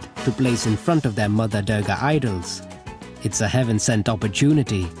Ganges mud to place in front of their Mother Durga idols. It's a heaven-sent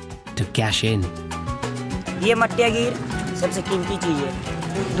opportunity to cash in. ये मट्टिया गिर सबसे कीमती चीज़ है।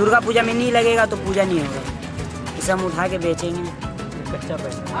 दुर्गा पूजा में नहीं लगेगा तो पूजा नहीं होगा। इसे हम उठा के बेचेंगे, कच्चा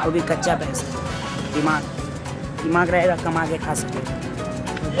पैसा, वो भी कच्चा पैसा। दिमाग रहेगा, कमा के खा सकते।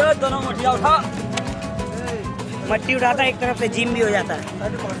 ये दोनों मट्टिया उठा, मट्टी उठाता एक तरफ से जिम भी हो जाता है।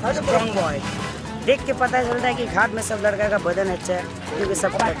 स्ट्रॉन्ग बॉय, देख के पता चलता है कि घाट में सब लड़का का बदन अच्छा है, क्योंकि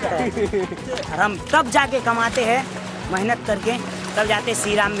सब कटता है। और हम तब जाके कमाते हैं मेहनत करके, तब जाते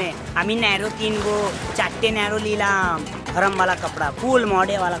सीराम में हमी नैरो 3 गो 4 नैरो लीलाम हरम वाला कपड़ा, फुल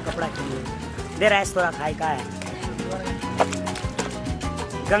मॉडे वाला कपड़ा किए दे रहा है। थोड़ा खाई का है।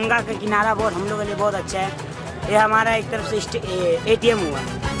 गंगा का किनारा बहुत हम लोगों के लिए बहुत अच्छा है। ये हमारा एक तरफ से ATM हुआ।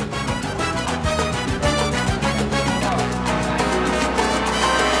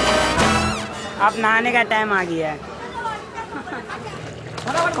 अब नहाने का टाइम आ गया है।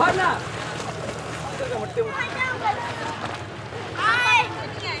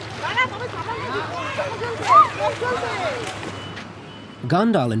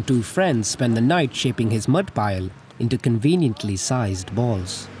 Gondal and 2 friends spend the night shaping his mud pile into conveniently sized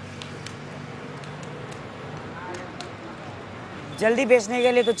balls. जल्दी बेचने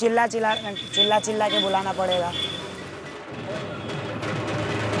के लिए तो चिल्ला के बुलाना पड़ेगा।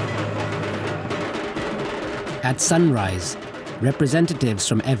 At sunrise, representatives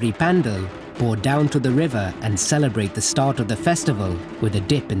from every pandal pour down to the river and celebrate the start of the festival with a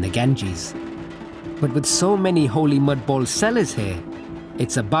dip in the Ganges. But with so many holy mud ball sellers here,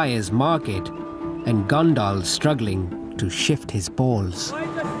 it's a buyer's market, and Gondal struggling to shift his balls.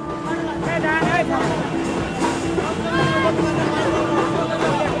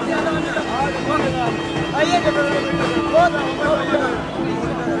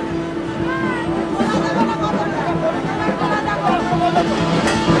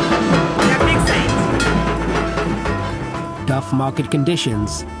 Tough market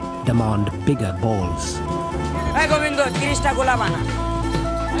conditions demand bigger balls.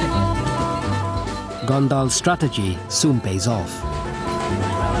 Gondal's strategy soon pays off.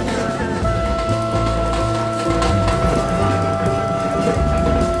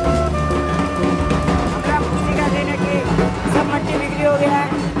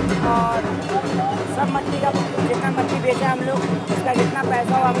 सब मट्टी का जितना मट्टी बेचा हम लोग, उसका जितना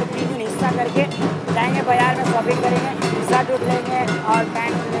पैसा हो हम लोग 3 दिन हिस्सा करके जाएंगे बाजार में, शॉपिंग करेंगे, शर्ट उठ लेंगे और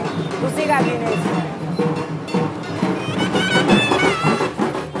पैंट उठ लेंगे, उसी का बिजनेस है।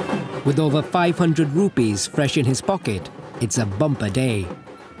 With over 500 rupees fresh in his pocket, it's a bumper day.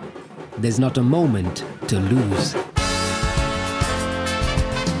 There's not a moment to lose.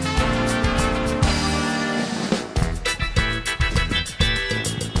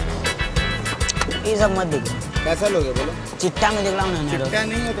 ये सब मत देखो। कैसा लोगे बोलो? चिट्टा में देख रहा हूँ ना। चिट्टा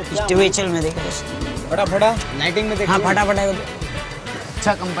नहीं है तो क्या? स्टिवेचल में देखो। फटाफटा लाइटिंग में देखो। हाँ फटाफट है।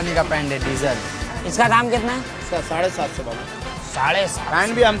 अच्छा कंपनी का पैंट है, डीजल। इसका दाम कितना है? इसका 750 बाबा। 750।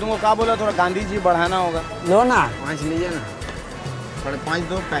 पैंट भी हम तुमको क्या बोला, थोड़ा गांधी जी बढ़ाना होगा। लो ना। 5 लीजिए ना। 5.5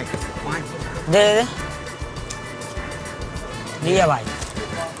 दो पैक। 5 दे लिया भाई।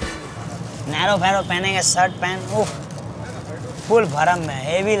 नैरो फैरो पहनेंगे, शर्ट पैंट, ओह फुल भरम में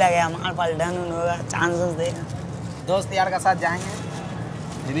हेवी लगे, हमारे पास डन होगा, चांसेस देगा। दोस्त यार का साथ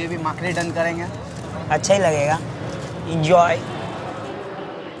जाएंगे, भी माकड़ी डन करेंगे, अच्छा ही लगेगा। Enjoy.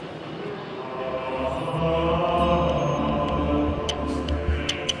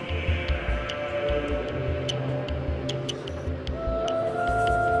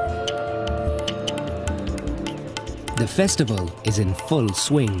 The festival is in full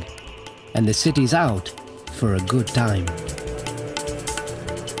swing, and the city's out for a good time.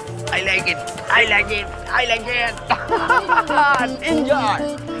 I like it. I like it. I like it. Enjoy.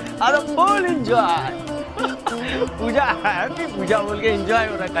 Have a full enjoy. पूजा है, पूजा बोल के enjoy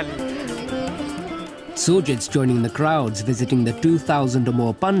हो रहा खाली। Sojits joining the crowds visiting the 2,000 or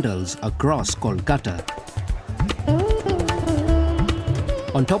more pandals across Kolkata.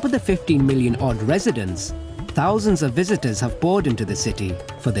 On top of the 15 million odd residents, thousands of visitors have poured into the city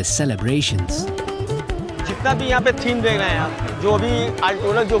for the celebrations. जितना भी यहाँ पे थीम देख रहे हैं आप, जो भी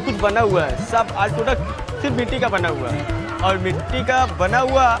आल्टोडक जो कुछ बना हुआ है, सब आल्टोडक सिर्फ मिट्टी का बना हुआ है। और मिट्टी का बना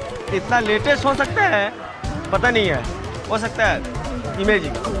हुआ इतना लेटेस्ट हो सकता है, पता नहीं है, हो सकता है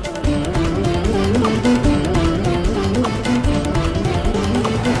imaging.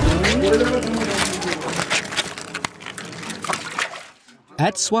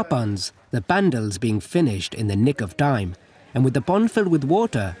 At Swapan's, the pandal's being finished in the nick of time, and with the pond filled with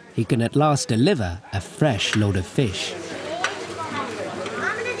water, he can at last deliver a fresh load of fish.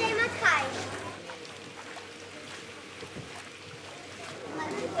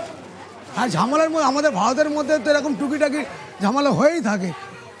 আর ঝামেলার মধ্যে আমাদের ভারতের মধ্যে তো এরকম টুকিটাকি ঝামেলা হয়েই থাকে,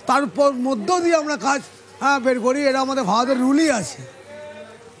 তারপর মধ্য দিয়ে আমরা কাজ বের করি, এটা আমাদের ভারতের রুলই আছে।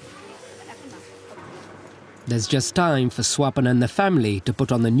 There's just time for Swapan and the family to put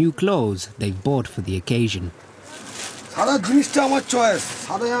on the new clothes they've bought for the occasion. সাদা জিনিসটা আমার চয়েস,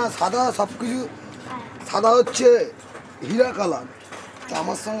 সাদা সব কিছু সাদা হচ্ছে হীরা কালার। তো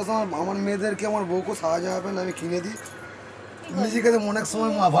আমার সঙ্গে সঙ্গে আমার মেয়েদেরকে আমার বউকে সাদা জামা প্যান্ট আমি কিনে দিই। নিজেকে তো অনেক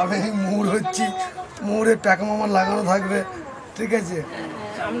সময় ভাবে মুড় হচ্ছি, মুড়ে প্যাকা আমার লাগানো থাকবে, ঠিক আছে।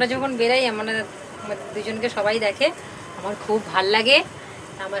 আমরা যখন বেরাই আমাদের দুজনকে সবাই দেখে, আমার খুব ভাল লাগে।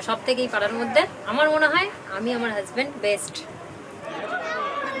 আমার সব থেকে এই পাড়ার মধ্যে আমার মনে হয় আমি আমার husband best.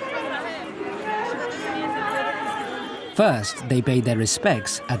 First, they pay their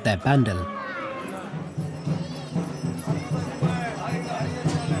respects at their pandal.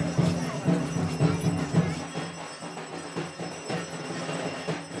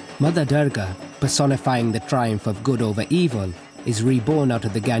 Mother Durga, personifying the triumph of good over evil, is reborn out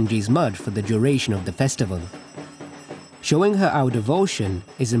of the Ganges mud for the duration of the festival. Showing her our devotion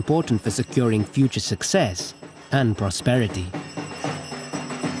is important for securing future success and prosperity.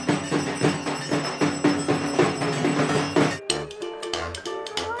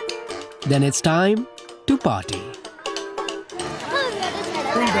 Then it's time to party.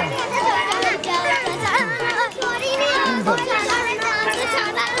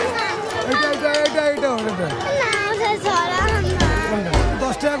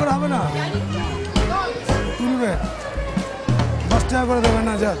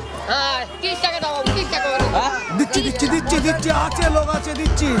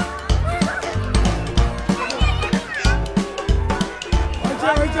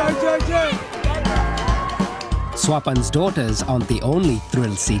 Swapan's daughters aren't the only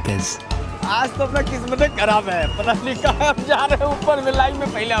thrill seekers. आज तो अपना किस्मत खराब है, पता नहीं कहाँ हम जा रहे हैं, ऊपर में लाइन में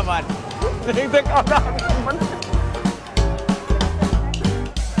पहला बार देखते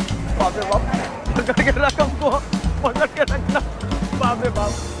बाप रे बाप, पकड़ के रखम को पकड़ के रखना, बाप रे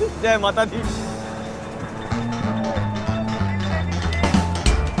बाप, जय माता दी।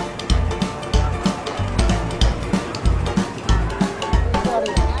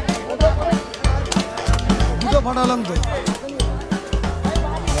 ফাটালাম তো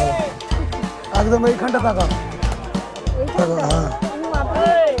একদম এইখানটা টাকা হ্যাঁ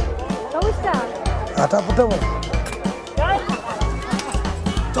আটা ফুটাবো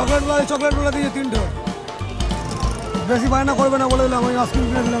চকলেট দিয়ে 3টা বেশি বায়না করবে না বলে দিলাম, আমি আইসক্রিম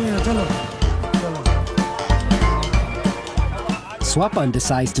কিনে দিলাম। চলো Swapan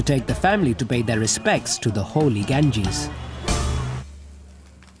decides to take the family to pay their respects to the holy Ganges.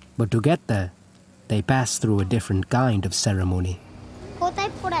 But to get there, they pass through a different kind of ceremony.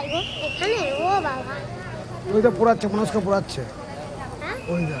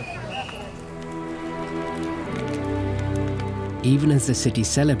 Even as the city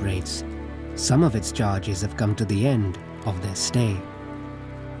celebrates, some of its charges have come to the end of their stay.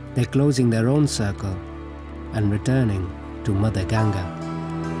 They're closing their own circle and returning to Mother Ganga.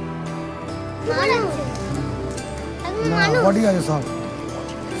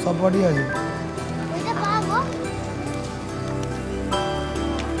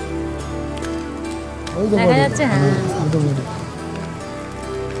 দেখা যাচ্ছে হ্যাঁ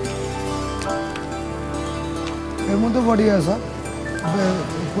এর মধ্যে body আছে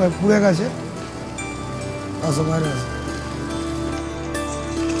পুড়ে গেছে আসো বাইরে আছে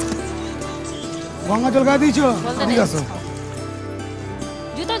গঙ্গা জল গায়ে দিয়েছো ঠিক আছে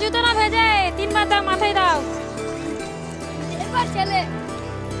জুতো জুতো না ভেজে 3 বার দাও মাথায় দাও এবার চলে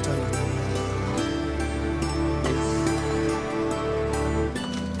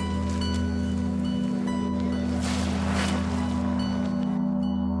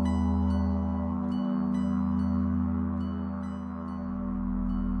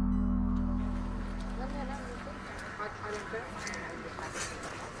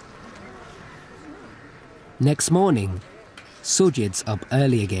Next morning, Sujit's up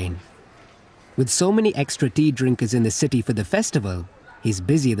early again. With so many extra tea drinkers in the city for the festival, he's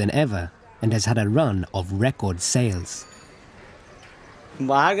busier than ever and has had a run of record sales.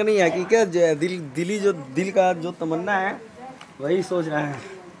 बाहर का नहीं है कि क्या दिल का जो तमन्ना है वही सोच रहा है।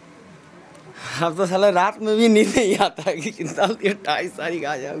 अब तो साला रात में भी नींद नहीं आता कि कितना 28 तारीख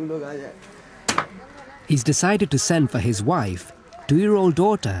आ जाए, हम लोग आ जाए। He's decided to send for his wife, 2-year-old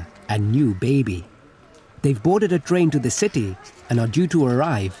daughter and new baby. They've boarded a train to the city and are due to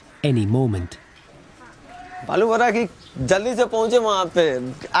arrive any moment. मालूम हो रहा है कि जल्दी से पहुंचे वहाँ पे,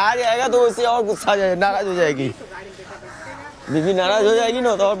 आ जाएगा तो उससे और गुस्सा जाए, नाराज हो जाएगी। बीवी नाराज हो जाएगी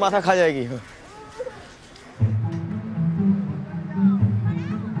ना तो और माथा खा जाएगी।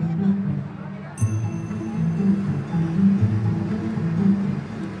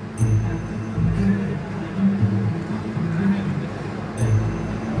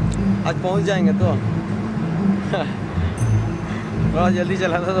 आज पहुंच जाएंगे तो थोड़ा जल्दी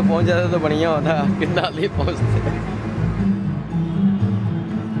चलाता तो पहुंच जाता तो बढ़िया होता, कितना जल्दी पहुंचते।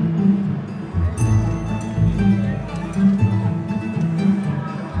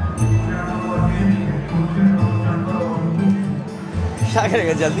 क्या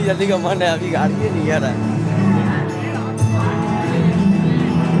करेगा, जल्दी जल्दी का मन है, अभी गाड़ी नहीं आ रहा है।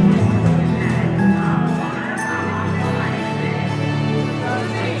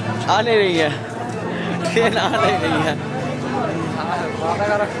 आ नहीं रही है ट्रेन, आ नहीं रही है।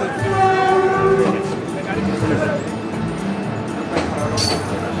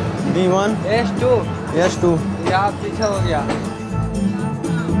 B1 S2 यहाँ पीछे हो गया।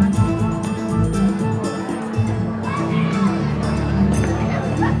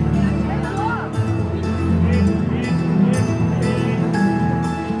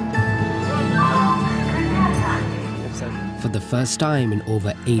 For the first time in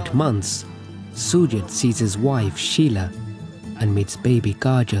over 8 months, Sujit sees his wife Sheila and meets baby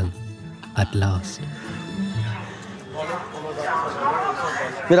Kajal at last.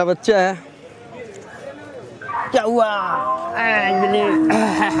 मेरा बच्चा है। क्या हुआ? अंजलि,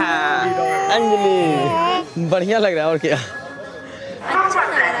 अंजलि, बढ़िया लग रहा है और क्या? अच्छा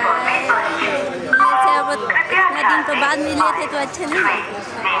लग रहा है। अब इतने दिन के बाद मिले थे तो अच्छे नहीं लगते।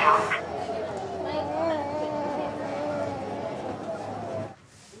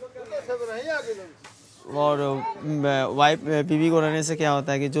 और वाइफ बीवी को रहने से क्या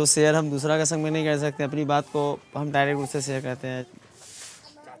होता है कि जो शेयर हम दूसरा के संग में नहीं कर सकते, अपनी बात को हम डायरेक्ट उससे शेयर करते हैं।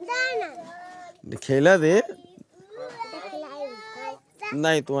 खेला दे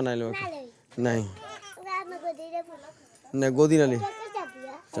नहीं तो नहीं लो, नहीं नहीं गोदी ना ले,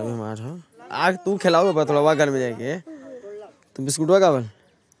 चलो मार हो आग तू खिलाओगे थोड़ा वहाँ घर में जाएंगे। तुम बिस्कुट का बल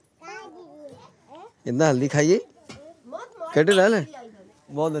इतना हल्दी खाइए, कटे डाले।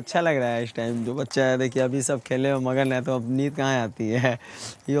 बहुत अच्छा लग रहा है इस टाइम। जो बच्चा है देखिए, अभी सब खेले और मगन है तो अब नींद कहाँ आती है।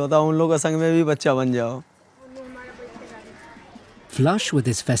 ये होता उन लोगों के संग में भी बच्चा बन जाओ। Flush with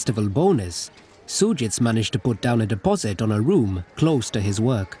his festival bonus, Sujit's managed to put down a deposit on a room close to his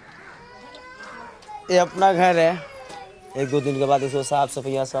work. ये अपना घर है। 1-2 दिन के बाद इसको साफ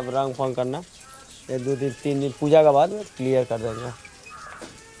सफाई सब रंग फंग करना, 1-2 दिन 3 दिन पूजा के बाद क्लियर कर देंगे।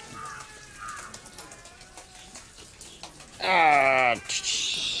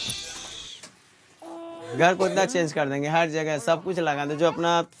 घर को इतना चेंज कर देंगे, हर जगह सब कुछ लगा देंगे। जो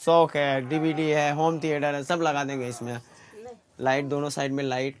अपना शौक है, डीवीडी है, होम थिएटर है, सब लगा देंगे इसमें। लाइट दोनों साइड में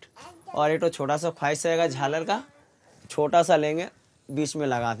लाइट, और एक तो छोटा सा ख्वाहिश रहेगा झालर का, छोटा सा लेंगे बीच में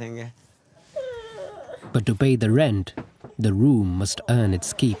लगा देंगे। But to pay the rent, the room must earn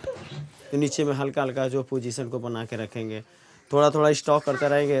its keep. तो नीचे में हल्का हल्का जो पोजीशन को बना के रखेंगे, थोड़ा थोड़ा स्टॉक करते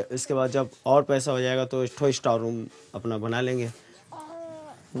रहेंगे। इसके बाद जब और पैसा हो जाएगा तो स्टोर रूम अपना बना लेंगे।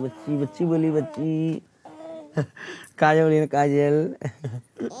 बच्ची बच्ची बोली बच्ची, काजल बोली काजल।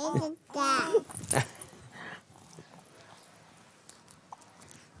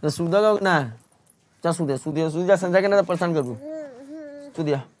 तो सुधा का ना क्या सुधिया सुधिया सुधिया संजय के ना परेशान करूँ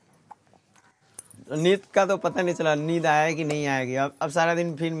सुधिया। नींद का तो पता नहीं चला, नींद आया कि नहीं आएगी। अब सारा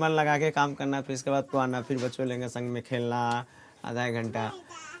दिन फिर मन लगा के काम करना, फिर इसके बाद तो आना, फिर बच्चों लेंगे संग में खेलना आधा 1 घंटा।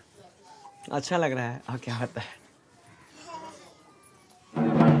 अच्छा लग रहा है। क्या होता है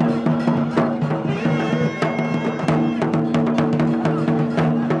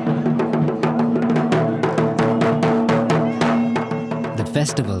The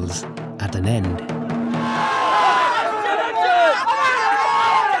festival's at an end.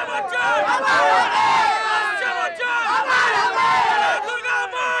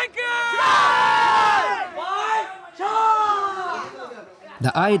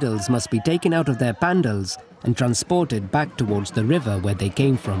 The idols must be taken out of their pandals and transported back towards the river where they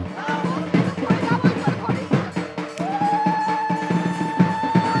came from.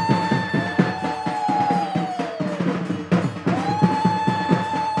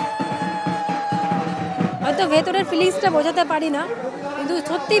 হয়তো ভেতরের ফিলিংসটা বোঝাতে পারি না, কিন্তু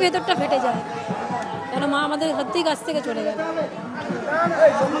সত্যি ভেতরটা ফেটে যায়, কেন মা আমাদের সত্যি কাছ থেকে চলে গেল।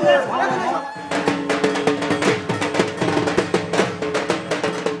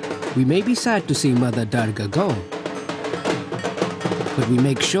 We may be sad to see Mother Durga go, but we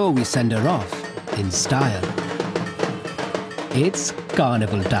make sure we send her off in style. It's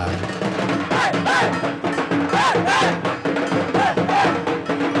carnival time.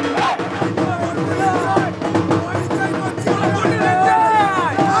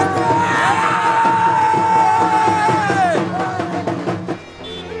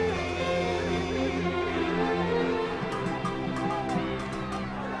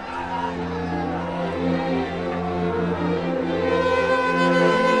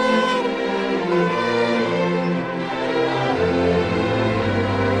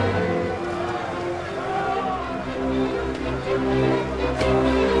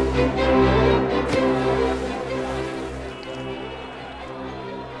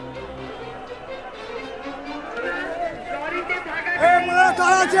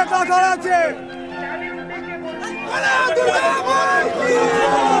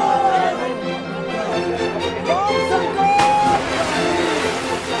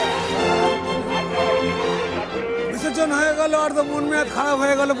 विसर्जन হয়ে গেল আর তো মন মেয়াদ খারাপ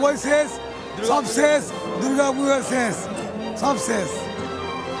হয়ে গেল বই শেষ সব শেষ দুর্গা পূজা শেষ সব শেষ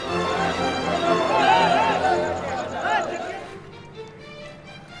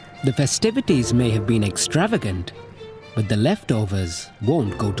The festivities may have been extravagant, but the leftovers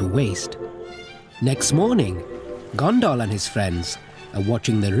won't go to waste. Next morning, Gondal and his friends are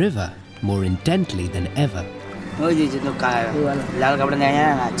watching the river more intently than ever. लाल कपड़े नहीं है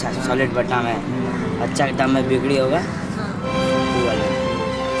ना अच्छा सॉलिड बट्टा में अच्छा दाम में बिगड़ी होगा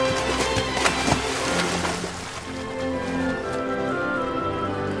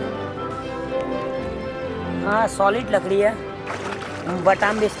हाँ सॉलिड लकड़ी है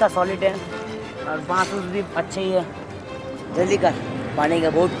बटाम भी इसका सॉलिड है और बांस भी अच्छे ही है जल्दी कर पानी का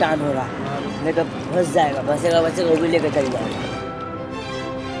बहुत टान हो रहा नहीं तो फंस जाएगा फंसेगा वो भी लेकर चल जाएगा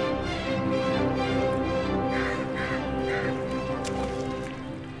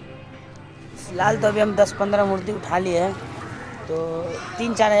फिलहाल तो अभी हम 10-15 मूर्ति उठा लिए हैं तो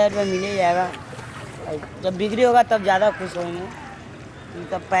 3-4 हज़ार रुपये मिल ही जाएगा जब बिक्री होगा तब ज़्यादा खुश होंगे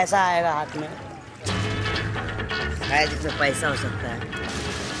तब पैसा आएगा हाथ में शायद इसमें पैसा हो सकता है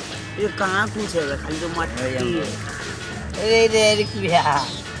ये कहाँ पूछेगा खाली तो मट्टी पैसा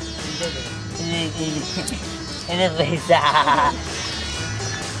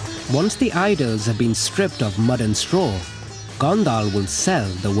Once the idols have been stripped of mud and straw, Gondal will sell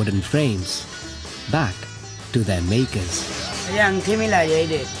the wooden frames back to their makers. ये अंगूठी मिला ये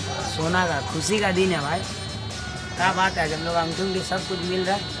देख सोना का खुशी का दिन है भाई क्या बात है जब लोग अंगूठी सब कुछ मिल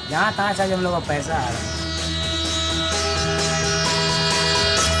रहा है जहाँ तहाँ से हम लोग का पैसा आ रहा है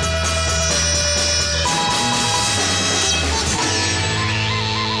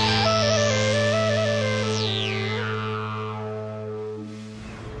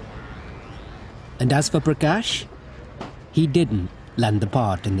And as for Prakash, he didn't land the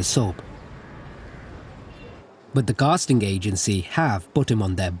part in the soap. But the casting agency have put him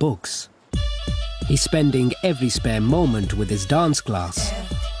on their books. He's spending every spare moment with his dance class.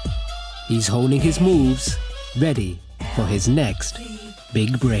 He's honing his moves, ready for his next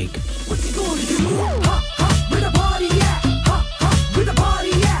big break.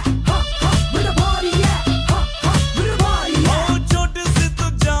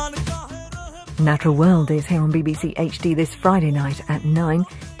 Natural World is here on BBC HD this Friday night at 9,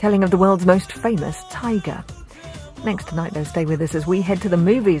 telling of the world's most famous tiger. Next tonight, though, stay with us as we head to the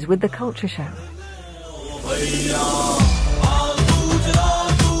movies with The Culture Show.